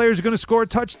what players are going to score a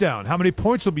touchdown, how many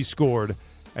points will be scored,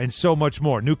 and so much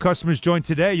more. New customers join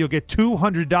today. You'll get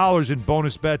 $200 in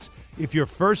bonus bets if your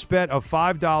first bet of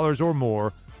 $5 or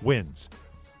more wins.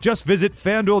 Just visit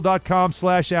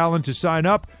FanDuel.com/Allen to sign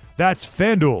up. That's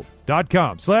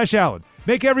FanDuel.com/Allen.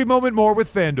 Make every moment more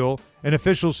with FanDuel, an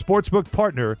official sportsbook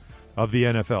partner of the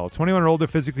NFL. 21 or older,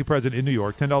 physically present in New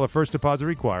York. $10 first deposit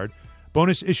required.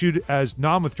 Bonus issued as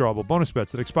non-withdrawable bonus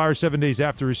bets that expire 7 days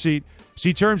after receipt.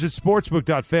 See terms at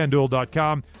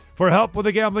sportsbook.fanduel.com. For help with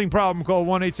a gambling problem, call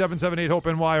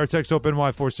 1-877-8-HOPE-NY or text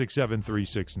HOPE-NY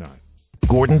 467-369.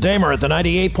 Gordon Damer at the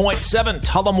 98.7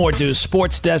 Tullamore Dew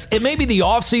Sports Desk. It may be the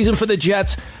offseason for the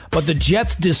Jets, but the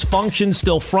Jets' dysfunction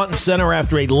still front and center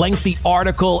after a lengthy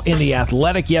article in The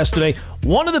Athletic yesterday.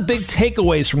 One of the big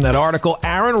takeaways from that article,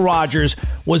 Aaron Rodgers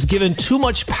was given too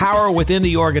much power within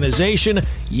the organization.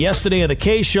 Yesterday on the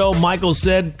K Show, Michael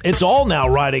said it's all now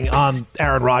riding on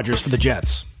Aaron Rodgers for the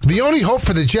Jets. The only hope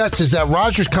for the Jets is that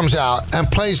Rodgers comes out and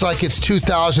plays like it's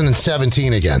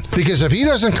 2017 again. Because if he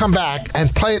doesn't come back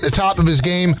and play at the top of his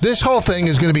game, this whole thing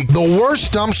is going to be the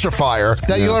worst dumpster fire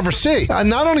that you'll ever see.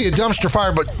 Not only a dumpster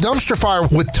fire, but dumpster fire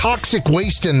with toxic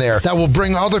waste in there that will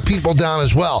bring other people down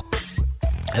as well.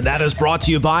 And that is brought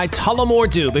to you by Tullamore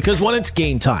Dew, because when it's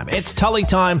game time, it's Tully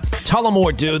time.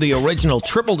 Tullamore Dew, the original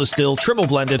triple distilled, triple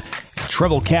blended,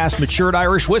 triple cast matured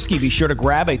Irish whiskey. Be sure to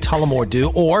grab a Tullamore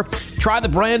Dew or try the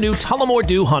brand new Tullamore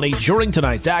Dew Honey during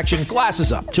tonight's action.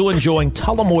 Glasses up to enjoying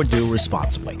Tullamore Dew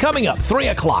responsibly. Coming up, 3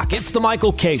 o'clock, it's the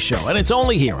Michael K. Show, and it's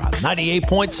only here on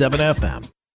 98.7 FM.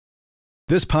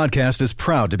 This podcast is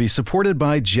proud to be supported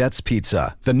by Jets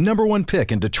Pizza, the #1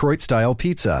 pick in Detroit-style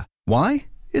pizza. Why?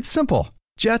 It's simple.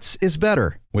 Jets is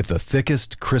better. With the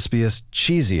thickest, crispiest,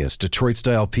 cheesiest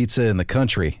Detroit-style pizza in the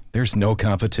country, there's no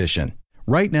competition.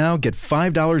 Right now, get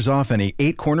 $5 off any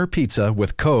 8-corner pizza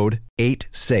with code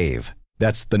 8SAVE.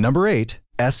 That's the number 8,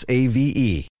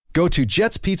 SAVE. Go to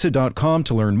jetspizza.com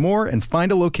to learn more and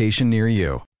find a location near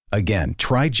you. Again,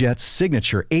 try Jet's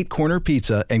signature 8-corner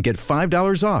pizza and get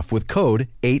 $5 off with code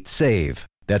 8SAVE.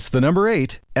 That's the number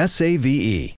 8,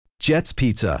 SAVE. Jet's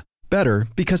Pizza. Better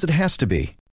because it has to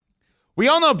be. We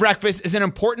all know breakfast is an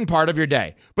important part of your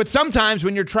day, but sometimes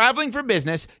when you're traveling for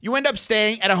business, you end up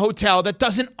staying at a hotel that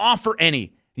doesn't offer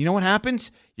any. You know what happens?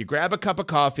 You grab a cup of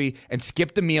coffee and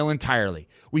skip the meal entirely.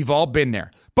 We've all been there.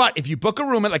 But if you book a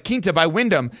room at La Quinta by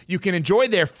Wyndham, you can enjoy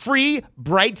their free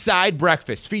Bright Side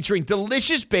breakfast featuring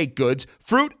delicious baked goods,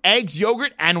 fruit, eggs,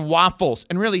 yogurt, and waffles.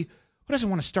 And really, who doesn't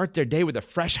want to start their day with a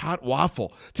fresh, hot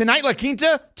waffle? Tonight, La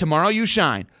Quinta, tomorrow you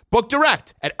shine. Book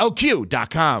direct at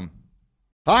lq.com.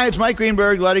 Hi, it's Mike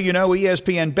Greenberg letting you know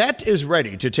ESPN Bet is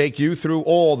ready to take you through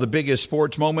all the biggest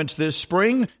sports moments this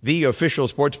spring. The official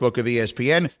sportsbook of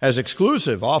ESPN has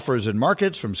exclusive offers and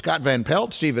markets from Scott Van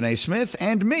Pelt, Stephen A. Smith,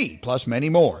 and me, plus many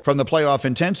more. From the playoff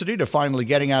intensity to finally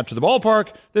getting out to the ballpark,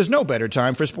 there's no better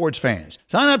time for sports fans.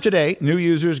 Sign up today. New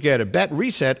users get a bet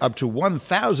reset up to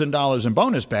 $1,000 in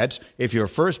bonus bets if your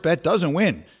first bet doesn't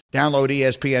win. Download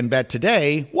ESPN Bet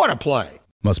today. What a play.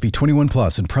 Must be 21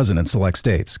 plus and present in select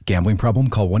states. Gambling problem?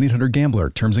 Call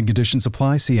 1-800-GAMBLER. Terms and conditions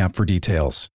apply. See app for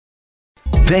details.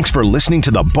 Thanks for listening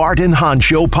to the Bart and Hahn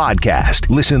Show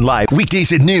podcast. Listen live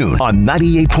weekdays at noon on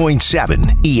 98.7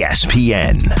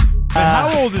 ESPN.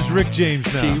 How old is Rick James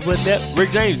now? See what that? Rick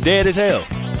James dead as hell.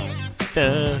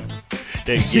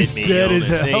 They get me dead on as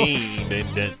the hell.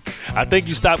 scene. I think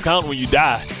you stop counting when you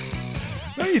die.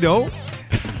 No, you don't.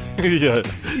 Yeah.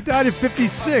 He died at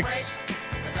 56.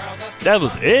 That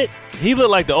was it? He looked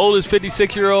like the oldest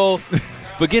 56-year-old.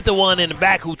 Forget the one in the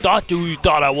back who thought you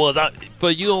thought I was.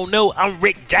 But you don't know, I'm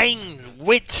Rick James,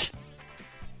 witch.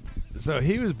 So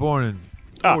he was born in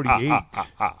 48. Does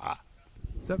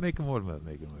that make him, what does that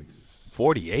make him? Like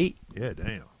 48? Yeah,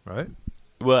 damn, right?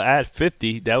 Well, add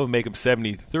 50, that would make him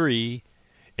 73.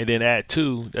 And then add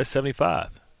 2, that's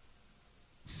 75.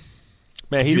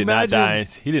 Man, he did not die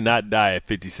at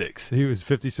 56. He was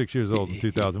 56 years old in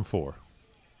 2004.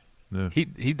 Yeah.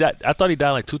 He died. I thought he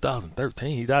died in like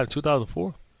 2013. He died in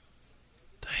 2004.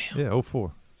 Damn. Yeah,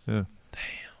 04. Yeah. Damn.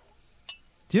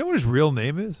 Do you know what his real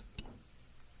name is?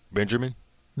 Benjamin?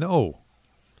 No.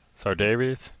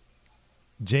 Sardarius?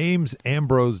 James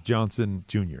Ambrose Johnson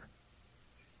Jr.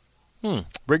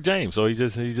 Rick James. So he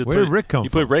just Where did Rick come from?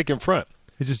 from? He put Rick in front.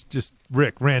 He just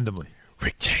Rick randomly.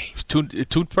 Rick James.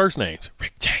 Two first names.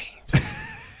 Rick James.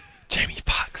 Jamie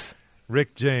Foxx.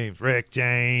 Rick James.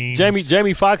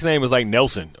 Jamie Foxx's name is like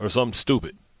Nelson or something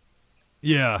stupid.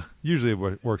 Yeah, usually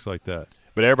it works like that.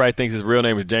 But everybody thinks his real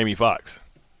name is Jamie Foxx.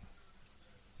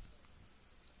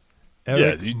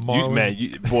 Eric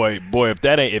boy, if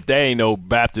that ain't no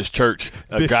Baptist Church,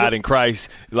 God in Christ,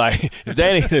 like if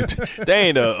that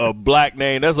ain't a black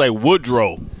name, that's like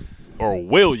Woodrow or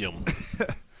William.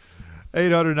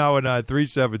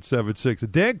 800-919-3776.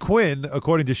 Dan Quinn,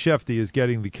 according to Shefty, is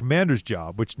getting the commander's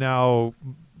job, which now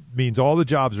means all the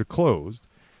jobs are closed.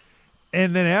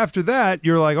 And then after that,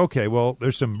 you're like, okay, well,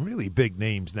 there's some really big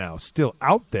names now still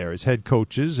out there as head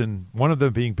coaches, and one of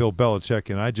them being Bill Belichick.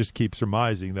 And I just keep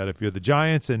surmising that if you're the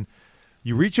Giants and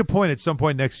you reach a point at some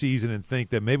point next season and think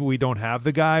that maybe we don't have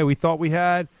the guy we thought we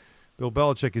had, Bill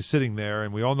Belichick is sitting there,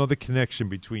 and we all know the connection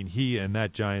between he and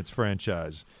that Giants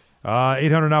franchise.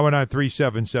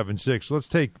 800-919-3776. Let's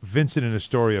take Vincent in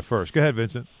Astoria first. Go ahead,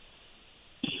 Vincent.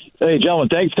 Hey, gentlemen,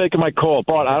 thanks for taking my call.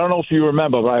 Bart, I don't know if you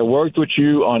remember, but I worked with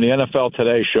you on the NFL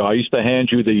Today show. I used to hand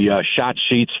you the shot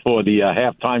sheets for the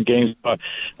halftime games, the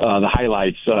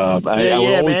highlights. I would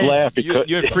always laugh because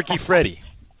you're Freaky Freddy.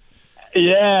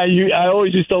 Yeah, I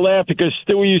always used to laugh because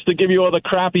Stewie used to give you all the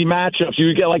crappy matchups. You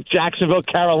would get like Jacksonville,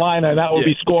 Carolina, and that would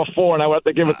be score 4, and I would have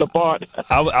to give it to Bart.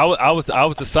 I was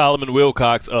the Solomon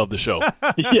Wilcox of the show.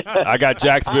 Yeah. I got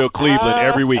Jacksonville, Cleveland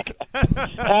every week.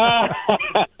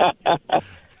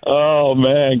 Oh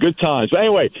man, good times. But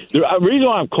anyway, the reason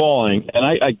why I'm calling, and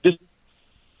I just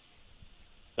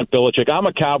Belichick. I'm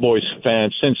a Cowboys fan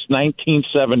since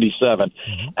 1977,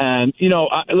 and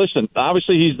listen.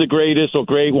 Obviously, he's the greatest or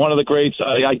one of the greats.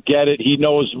 I get it. He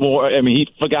knows more. I mean, he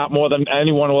forgot more than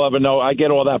anyone will ever know. I get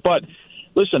all that. But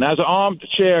listen, as an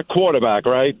armchair quarterback,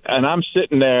 right? And I'm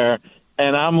sitting there,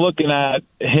 and I'm looking at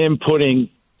him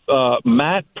putting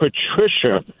Matt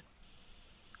Patricia.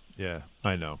 Yeah,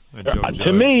 I know.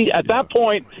 To me, at that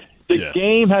point, the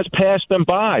game has passed them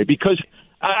by because.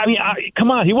 I mean, come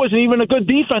on. He wasn't even a good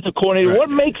defensive coordinator. Right. What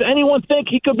makes anyone think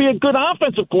he could be a good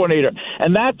offensive coordinator?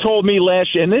 And that told me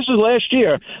last year, and this is last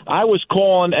year, I was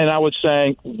calling and I was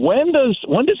saying, when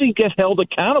does he get held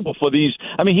accountable for these?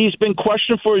 I mean, he's been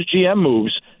questioned for his GM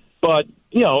moves, but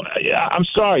I'm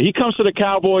sorry. He comes to the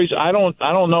Cowboys. I don't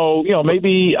know.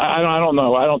 Maybe I don't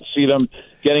know. I don't see them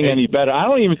getting any better. I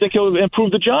don't even think he'll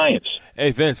improve the Giants.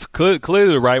 Hey, Vince,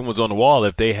 clearly the writing was on the wall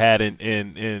if they had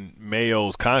in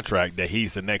Mayo's contract that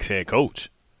he's the next head coach.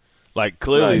 Like,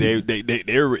 clearly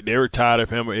they were tired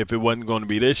of him. If it wasn't going to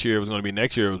be this year, it was going to be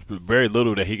next year. It was very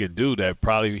little that he could do that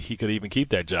probably he could even keep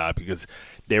that job because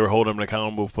they were holding him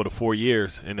accountable for the 4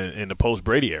 years in the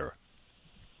post-Brady era.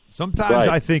 Sometimes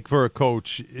I think for a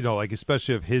coach, like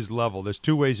especially of his level, there's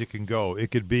two ways it can go. It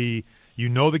could be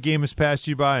the game has passed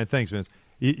you by, and thanks, Vince.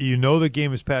 The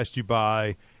game has passed you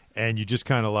by, and you just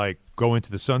kind of like go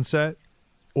into the sunset,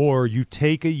 or you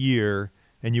take a year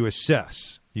and you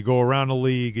assess. You go around the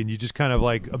league and you just kind of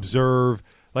like observe.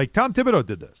 Like Tom Thibodeau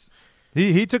did this.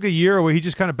 He took a year where he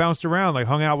just kind of bounced around, like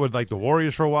hung out with like the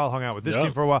Warriors for a while, hung out with this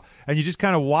team for a while, and you just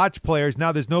kind of watch players.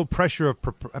 Now there's no pressure of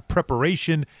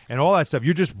preparation and all that stuff.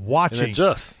 You're just watching,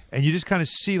 and you just kind of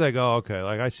see like, oh, okay,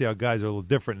 like I see how guys are a little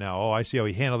different now. Oh, I see how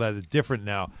he handled that different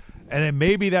now. And then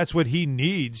maybe that's what he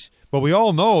needs, but we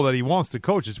all know that he wants to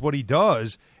coach. It's what he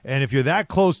does. And if you're that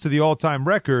close to the all-time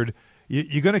record,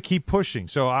 you're going to keep pushing.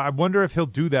 So I wonder if he'll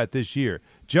do that this year.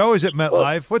 Joe is at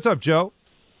MetLife. What's up, Joe?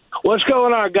 What's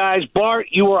going on, guys? Bart,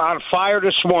 you were on fire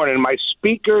this morning. My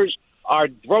speakers are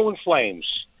throwing flames.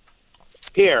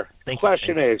 Here, the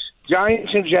question is,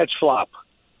 Giants and Jets flop.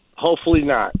 Hopefully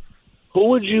not. Who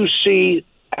would you see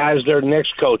as their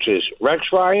next coaches? Rex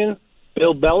Ryan,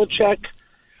 Bill Belichick,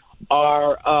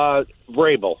 or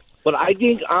Vrabel? But I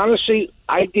think, honestly,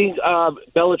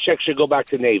 Belichick should go back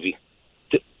to Navy,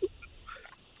 to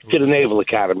the Naval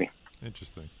Academy.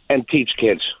 Interesting. And teach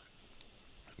kids.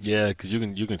 Yeah, because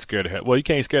you can scare the hell. Well, you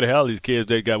can't scare the hell out of these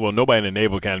kids. Nobody in the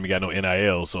Naval Academy got no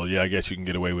NIL, so yeah, I guess you can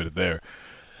get away with it there.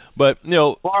 But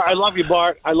Bart, I love you,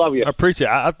 Bart. I love you. I appreciate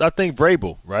it. I think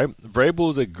Vrabel, right? Vrabel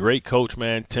is a great coach,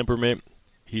 man. Temperament.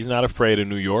 He's not afraid of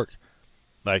New York.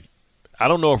 Like, I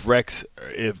don't know if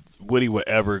Woody would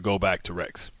ever go back to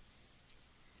Rex.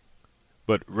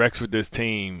 But Rex with this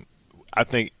team, I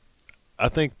think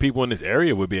people in this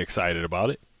area would be excited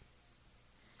about it.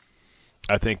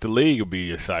 I think the league will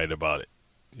be excited about it.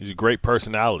 He's a great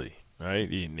personality, right?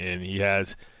 And he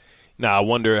has. Now I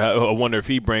wonder if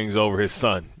he brings over his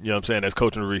son. You know what I'm saying? That's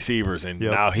coaching the receivers, and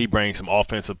now he brings some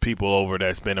offensive people over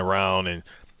that's been around and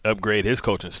upgrade his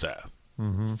coaching staff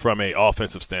from a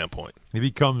offensive standpoint. He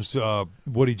becomes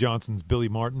Woody Johnson's Billy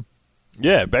Martin.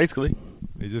 Yeah, basically.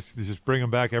 You just bring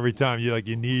him back every time you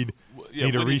need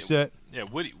a reset. Yeah,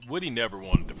 Woody never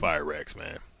wanted to fire Rex,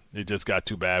 man. It just got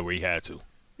too bad where he had to.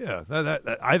 Yeah,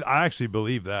 I actually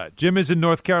believe that. Jim is in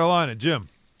North Carolina. Jim.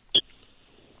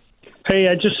 Hey,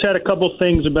 I just had a couple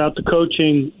things about the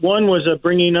coaching. One was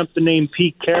bringing up the name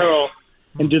Pete Carroll,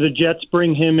 and do the Jets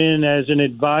bring him in as an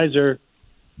advisor?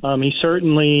 He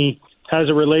certainly has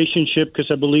a relationship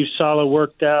because I believe Saleh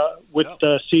worked out with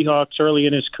the Seahawks early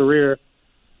in his career.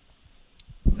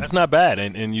 That's not bad.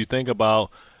 And you think about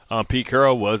Pete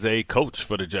Carroll was a coach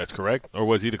for the Jets, correct? Or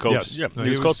was he the coach? Yes. Yeah, he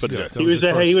was coach for the Jets. He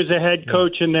was a head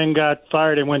coach and then got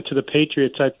fired and went to the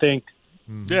Patriots, I think.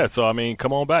 Yeah, so, I mean,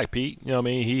 come on back, Pete. You know what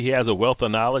I mean? He has a wealth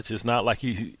of knowledge. It's not like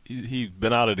he's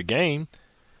been out of the game.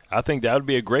 I think that would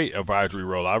be a great advisory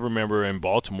role. I remember in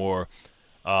Baltimore,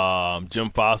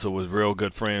 Jim Foster was real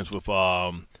good friends with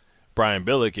Brian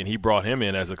Billick, and he brought him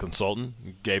in as a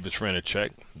consultant, gave his friend a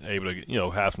check, able to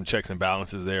have some checks and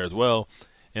balances there as well,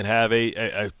 and have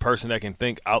a person that can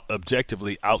think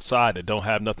objectively outside that don't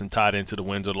have nothing tied into the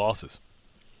wins or losses.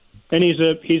 And he's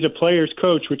a player's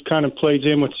coach, which kind of plays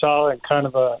in with Saleh, and kind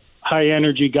of a high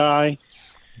energy guy.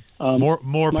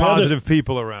 More positive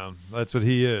people around. That's what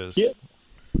he is. Yeah.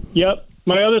 Yep.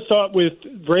 My other thought with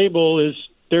Vrabel is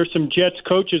there's some Jets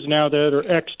coaches now that are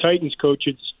ex-Titans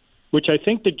coaches, which I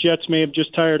think the Jets may have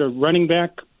just hired a running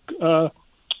back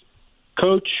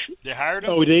coach. They hired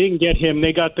him? Oh, they didn't get him.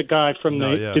 They got the guy from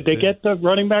Did they get the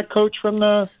running back coach from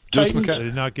the Titans? They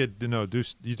did not get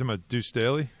Deuce. You talking about Deuce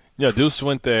Staley? Yeah, Deuce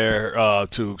went there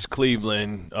to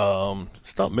Cleveland.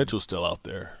 Stump Mitchell's still out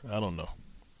there. I don't know.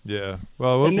 Yeah.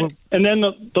 Well, and then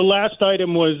the last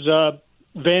item was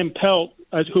Van Pelt,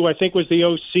 who I think was the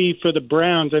OC for the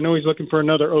Browns. I know he's looking for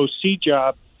another OC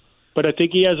job, but I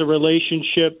think he has a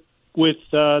relationship with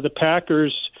the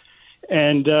Packers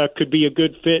and could be a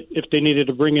good fit if they needed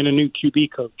to bring in a new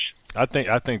QB coach. I think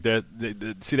that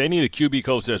they need a QB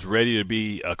coach that's ready to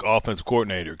be an offensive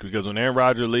coordinator, because when Aaron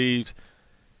Rodgers leaves,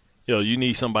 you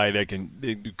need somebody that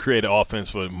can create an offense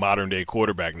for a modern-day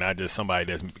quarterback, not just somebody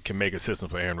that can make a system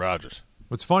for Aaron Rodgers.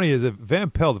 What's funny is that Van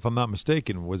Pelt, if I'm not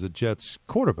mistaken, was a Jets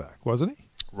quarterback, wasn't he?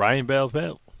 Ryan Bell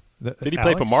Pelt. Did he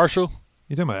play for Marshall?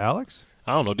 You talking about Alex?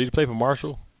 I don't know. Did he play for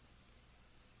Marshall?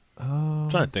 I'm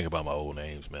trying to think about my old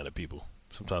names, man, of people.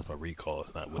 Sometimes my recall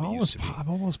is not what it used to be. I'm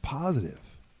almost positive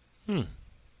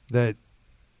that.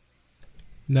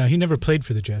 No, he never played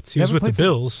for the Jets. He was with the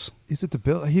Bills. He's with the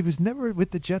Bills. He was never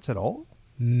with the Jets at all?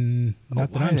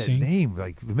 Not that I'm seeing. Name,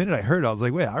 like, the minute I heard it, I was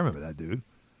like, wait, I remember that dude.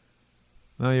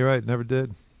 No, you're right. Never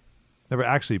did. Never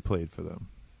actually played for them.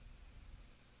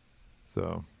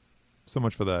 So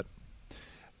much for that.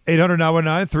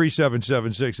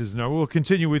 800-919-3776 is the number. We'll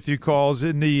continue with your calls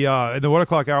in the 1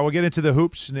 o'clock hour. We'll get into the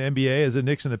hoops in the NBA as the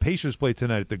Knicks and the Pacers play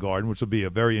tonight at the Garden, which will be a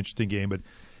very interesting game. But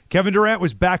Kevin Durant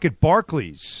was back at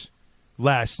Barclays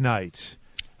last night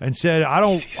and said, I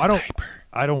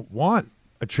don't want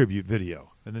a tribute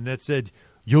video. And the Nets said,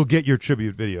 you'll get your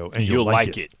tribute video and you'll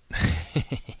like it.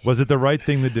 Was it the right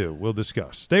thing to do? We'll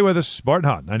discuss. Stay with us. Bart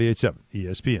and Hahn, 98.7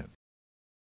 ESPN.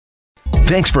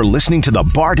 Thanks for listening to the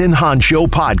Bart and Hahn Show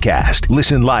podcast.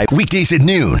 Listen live weekdays at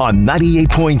noon on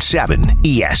 98.7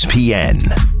 ESPN.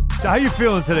 So how you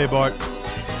feeling today, Bart?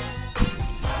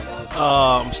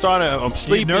 I'm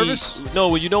sleepy. You nervous? No,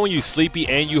 when you're sleepy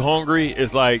and you hungry,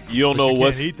 it's like you don't know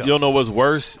what's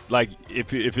worse. Like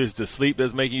if it's the sleep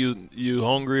that's making you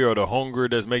hungry, or the hunger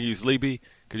that's making you sleepy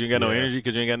because you ain't got no energy,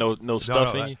 because you ain't got no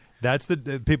stuff in you. That's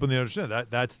the people need to understand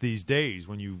that's these days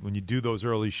when you do those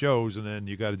early shows and then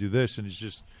you got to do this, and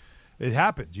it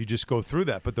happens. You just go through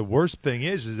that. But the worst thing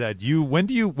is that when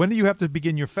do you have to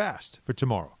begin your fast for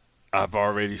tomorrow? I've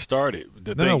already started.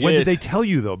 When did they tell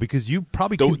you, though? Because you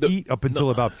probably can eat up until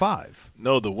about 5.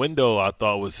 No, the window I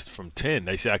thought was from 10.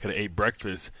 They said I could have ate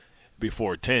breakfast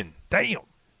before 10. Damn.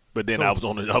 But then I was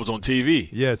on TV.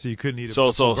 Yeah, so you couldn't eat.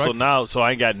 So now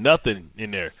I ain't got nothing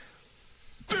in there.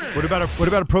 What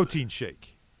about a protein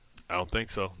shake? I don't think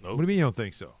so. Nope. What do you mean you don't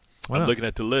think so? I'm looking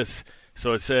at the list.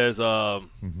 So it says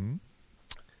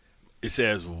it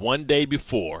says 1 day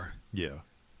before. Yeah.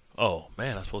 Oh,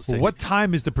 man, I'm supposed to say. What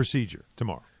time is the procedure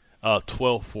tomorrow?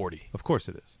 12:40. Of course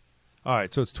it is. All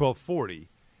right, so it's 12:40.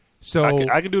 So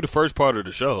I can do the first part of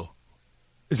the show.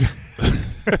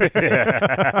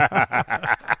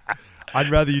 I'd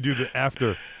rather you do the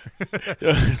after.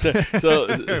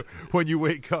 so when you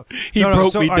wake up. He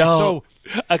broke me down.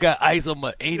 I got ice on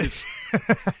my anus.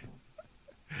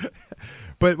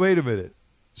 But wait a minute.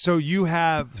 So you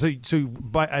have so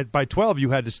by 12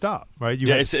 you had to stop, right?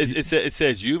 It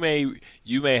says you may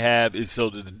have so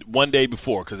the 1 day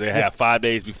before, because they have 5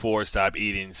 days before, stop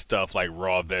eating stuff like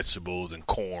raw vegetables and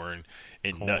corn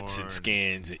and nuts and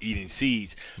skins and eating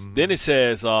seeds. Mm-hmm. Then it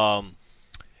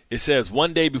says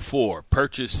 1 day before,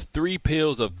 purchase 3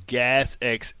 pills of Gas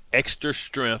X extra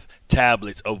strength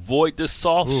tablets. Avoid the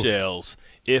soft shells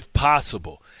if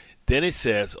possible. Then it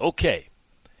says, okay,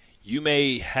 you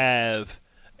may have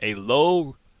a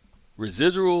low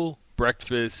residual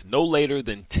breakfast no later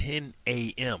than 10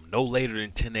 a.m. No later than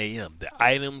 10 a.m. The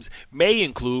items may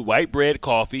include white bread,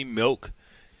 coffee, milk,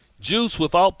 juice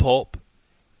without pulp,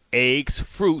 eggs,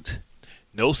 fruit,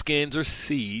 no skins or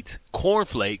seeds,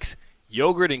 cornflakes,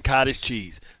 yogurt, and cottage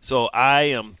cheese. So I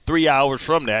am 3 hours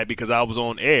from that because I was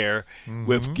on air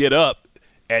with Get Up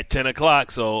at 10 o'clock.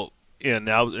 So and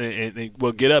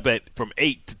we'll get up from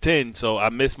 8 to 10, so I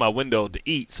missed my window to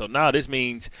eat. So now this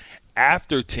means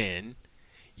after 10,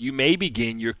 you may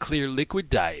begin your clear liquid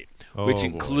diet, which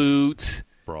includes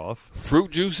broth,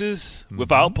 fruit juices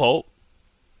without pulp,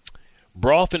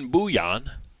 broth and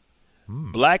bouillon,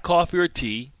 black coffee or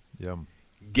tea,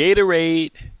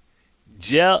 Gatorade,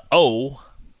 Gel-O.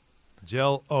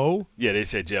 Gel-O? Yeah, they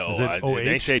said Gel-O. Is it OH?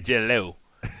 They said Gel-O.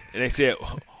 And they said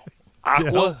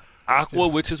Aqua,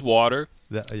 which is water,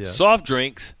 soft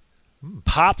drinks,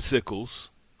 popsicles.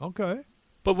 Okay.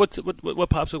 But what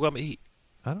popsicle I'm going to eat?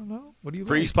 I don't know. What do you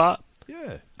Freeze like? pop?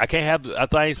 Yeah. I can't have. I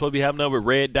thought I ain't supposed to be having none with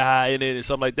red dye in it and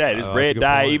something like that. It's that's a red good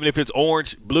dye, point. even if it's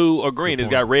orange, blue, or green. It's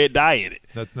got red dye in it.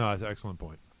 That's an excellent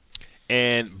point.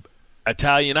 And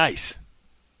Italian ice,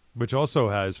 which also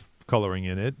has coloring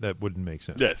in it that wouldn't make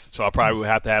sense. Yes, so I probably would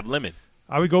have to have lemon.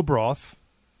 I would go broth.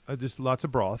 Just lots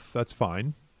of broth. That's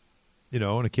fine.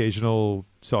 An occasional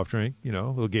soft drink. A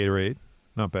little Gatorade.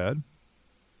 Not bad.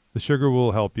 The sugar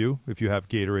will help you if you have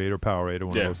Gatorade or Powerade or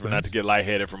one of those things. Not to get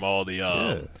lightheaded from all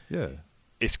the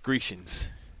excretions.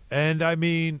 And I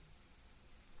mean,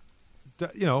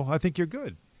 I think you're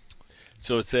good.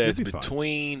 So it says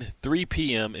between 3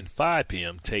 p.m. and 5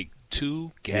 p.m., take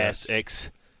 2 Gas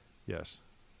X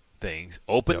things.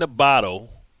 Open the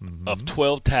bottle of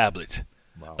 12 tablets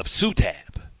of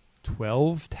Sutab.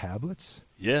 12 tablets?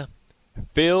 Yeah.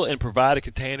 Fill and provide a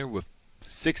container with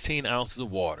 16 ounces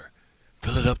of water.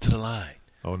 Fill it up to the line.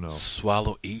 Oh, no.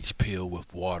 Swallow each pill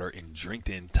with water and drink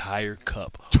the entire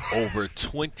cup over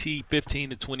 15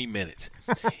 to 20 minutes.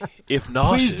 If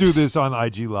nauseous, please do this on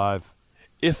IG Live.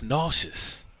 If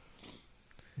nauseous,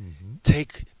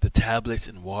 take the tablets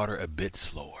and water a bit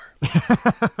slower.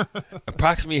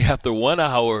 Approximately after 1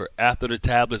 hour after the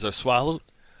tablets are swallowed,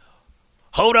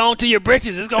 hold on to your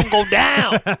britches. It's going to go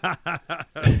down.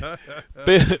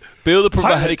 Fill the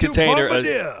provided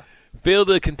container. Fill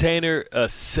the container a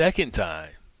second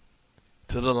time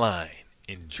to the line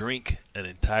and drink an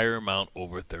entire amount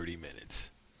over 30 minutes.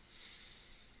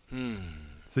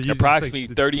 So you approximately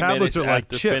 30 minutes like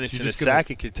after chips. finishing the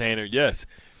second container,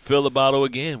 fill the bottle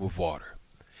again with water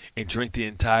and drink the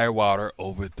entire water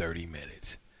over 30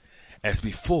 minutes. As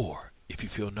before, if you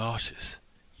feel nauseous,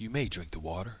 you may drink the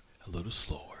water a little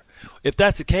slower. If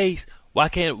that's the case, why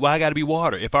I got to be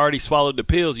water? If I already swallowed the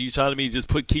pills, you telling me just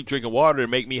keep drinking water and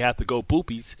make me have to go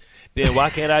poopies? Then why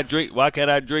can't I drink? Why can't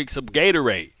I drink some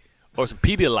Gatorade or some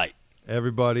Pedialyte?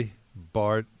 Everybody,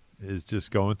 Bart is just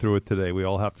going through it today. We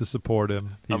all have to support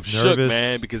him. He's I'm shook, nervous,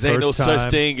 man, because ain't no such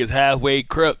thing as halfway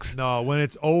crooks. No, when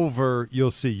it's over,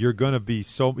 you'll see. You're gonna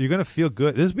feel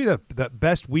good. This will be the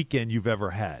best weekend you've ever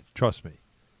had. Trust me.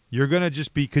 You're gonna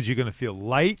just be because you're gonna feel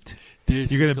light. It's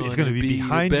gonna be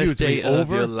behind you. It's gonna be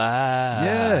over. Your life.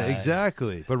 Yeah,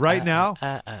 exactly. But right now,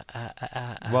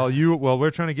 while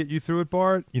we're trying to get you through it,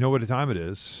 Bart, you know what time it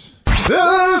is.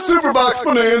 The Superbox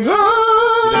Bonanza.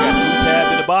 You got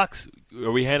Sutab in the box?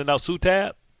 Are we handing out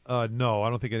Sutab? No, I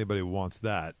don't think anybody wants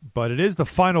that. But it is the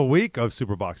final week of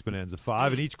Superbox Bonanza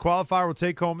 5, and each qualifier will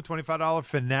take home a $25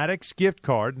 Fanatics gift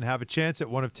card and have a chance at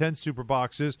one of 10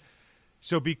 Superboxes.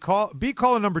 So be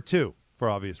caller number 2 for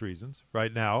obvious reasons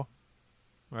right now.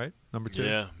 Right? Number 2.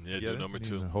 Yeah, do number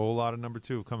 2. A whole lot of number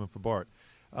 2 coming for Bart.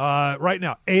 Right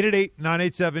now,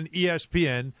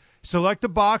 888-987-ESPN. Select a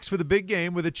box for the big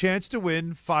game with a chance to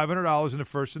win $500 in the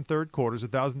first and third quarters,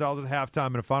 $1,000 at halftime,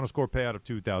 and a final score payout of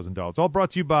 $2,000. All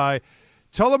brought to you by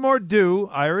Tullamore Dew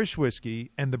Irish Whiskey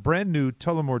and the brand new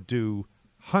Tullamore Dew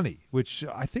Honey, which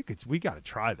I think we got to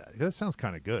try that. That sounds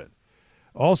kind of good.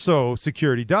 Also,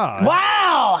 Security Dodge.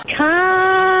 Wow!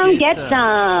 Come get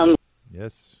some.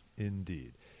 Yes,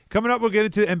 indeed. Coming up, we'll get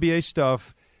into NBA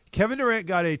stuff. Kevin Durant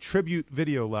got a tribute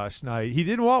video last night. He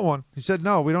didn't want one. He said,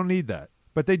 no, we don't need that.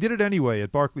 But they did it anyway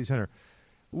at Barclays Center.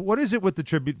 What is it with the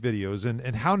tribute videos,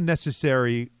 and how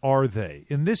necessary are they?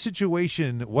 In this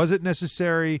situation, was it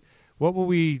necessary? What were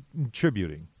we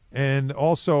tributing? And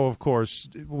also, of course,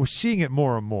 we're seeing it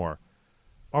more and more.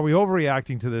 Are we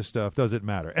overreacting to this stuff? Does it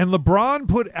matter? And LeBron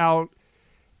put out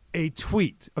a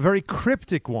tweet, a very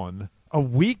cryptic one, a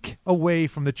week away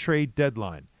from the trade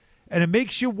deadline. And it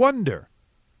makes you wonder,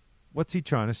 what's he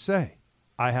trying to say?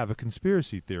 I have a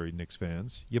conspiracy theory, Knicks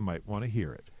fans. You might want to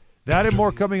hear it. That and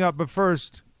more coming up. But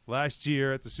first, last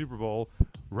year at the Super Bowl,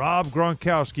 Rob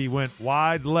Gronkowski went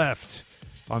wide left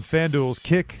on FanDuel's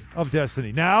Kick of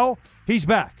Destiny. Now he's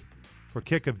back for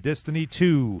Kick of Destiny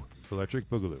 2, Electric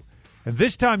Boogaloo. And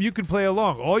this time you can play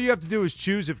along. All you have to do is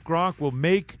choose if Gronk will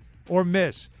make or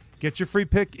miss. Get your free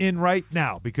pick in right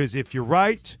now, because if you're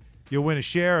right, you'll win a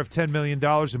share of $10 million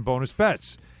in bonus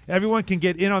bets. Everyone can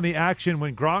get in on the action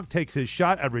when Gronk takes his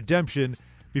shot at redemption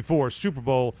before Super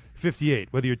Bowl 58.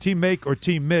 Whether your team make or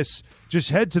team miss, just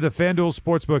head to the FanDuel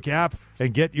Sportsbook app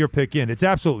and get your pick in. It's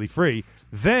absolutely free.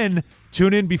 Then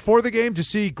tune in before the game to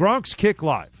see Gronk's kick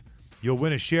live. You'll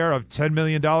win a share of $10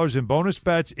 million in bonus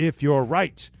bets if you're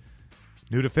right.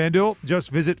 New to FanDuel? Just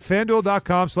visit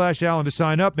FanDuel.com/Allen to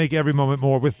sign up. Make every moment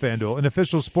more with FanDuel, an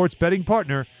official sports betting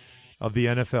partner of the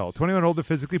NFL. 21 older,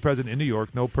 physically present in New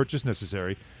York. No purchase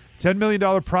necessary. $10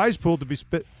 million prize pool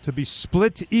to be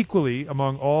split equally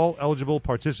among all eligible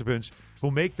participants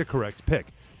who make the correct pick.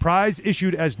 Prize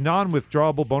issued as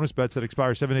non-withdrawable bonus bets that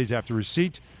expire 7 days after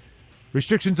receipt.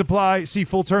 Restrictions apply. See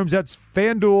full terms at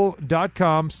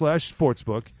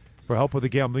FanDuel.com/sportsbook. For help with a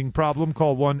gambling problem,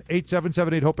 call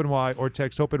 1-877-8-HOPE-NY or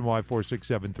text HOPE-NY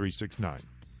 467-369.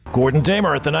 Gordon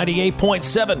Damer at the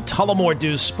 98.7 Tullamore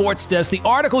Dew Sports Desk. The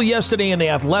article yesterday in The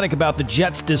Athletic about the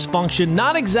Jets' dysfunction,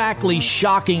 not exactly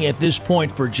shocking at this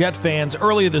point for Jet fans.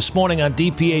 Earlier this morning on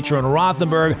DiPietro and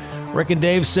Rothenberg, Rick and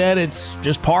Dave said it's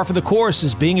just par for the course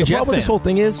as being a Jet fan. The problem with this whole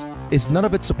thing is none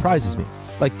of it surprises me.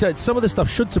 Like, some of this stuff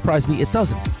should surprise me. It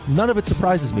doesn't. None of it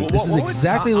surprises me. This is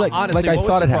exactly like I thought it happened. What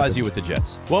would surprise you with the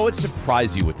Jets? What would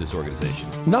surprise you with this organization?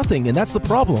 Nothing, and that's the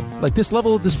problem. Like, this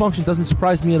level of dysfunction doesn't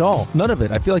surprise me at all. None of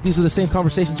it. I feel like these are the same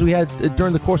conversations we had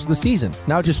during the course of the season.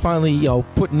 Now just finally,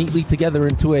 put neatly together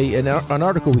into an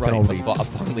article we can all read. A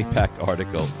finely packed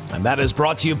article. And that is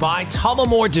brought to you by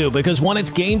Tullamore Dew, because when it's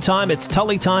game time, it's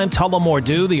Tully time. Tullamore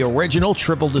Dew, the original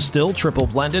triple distilled, triple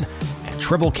blended, and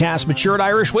triple cast matured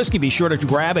Irish whiskey. Be sure to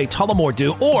grab a Tullamore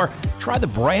Dew or try the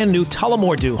brand new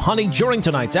Tullamore Dew Honey during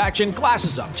tonight's action.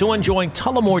 Glasses up to enjoying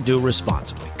Tullamore Dew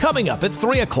responsibly. Coming up at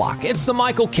 3 o'clock, it's the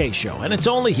Michael K. Show, and it's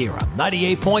only here on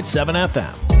 98.7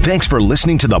 FM. Thanks for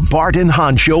listening to the Bart and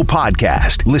Hahn Show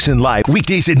podcast. Listen live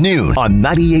weekdays at noon on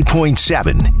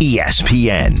 98.7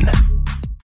 ESPN.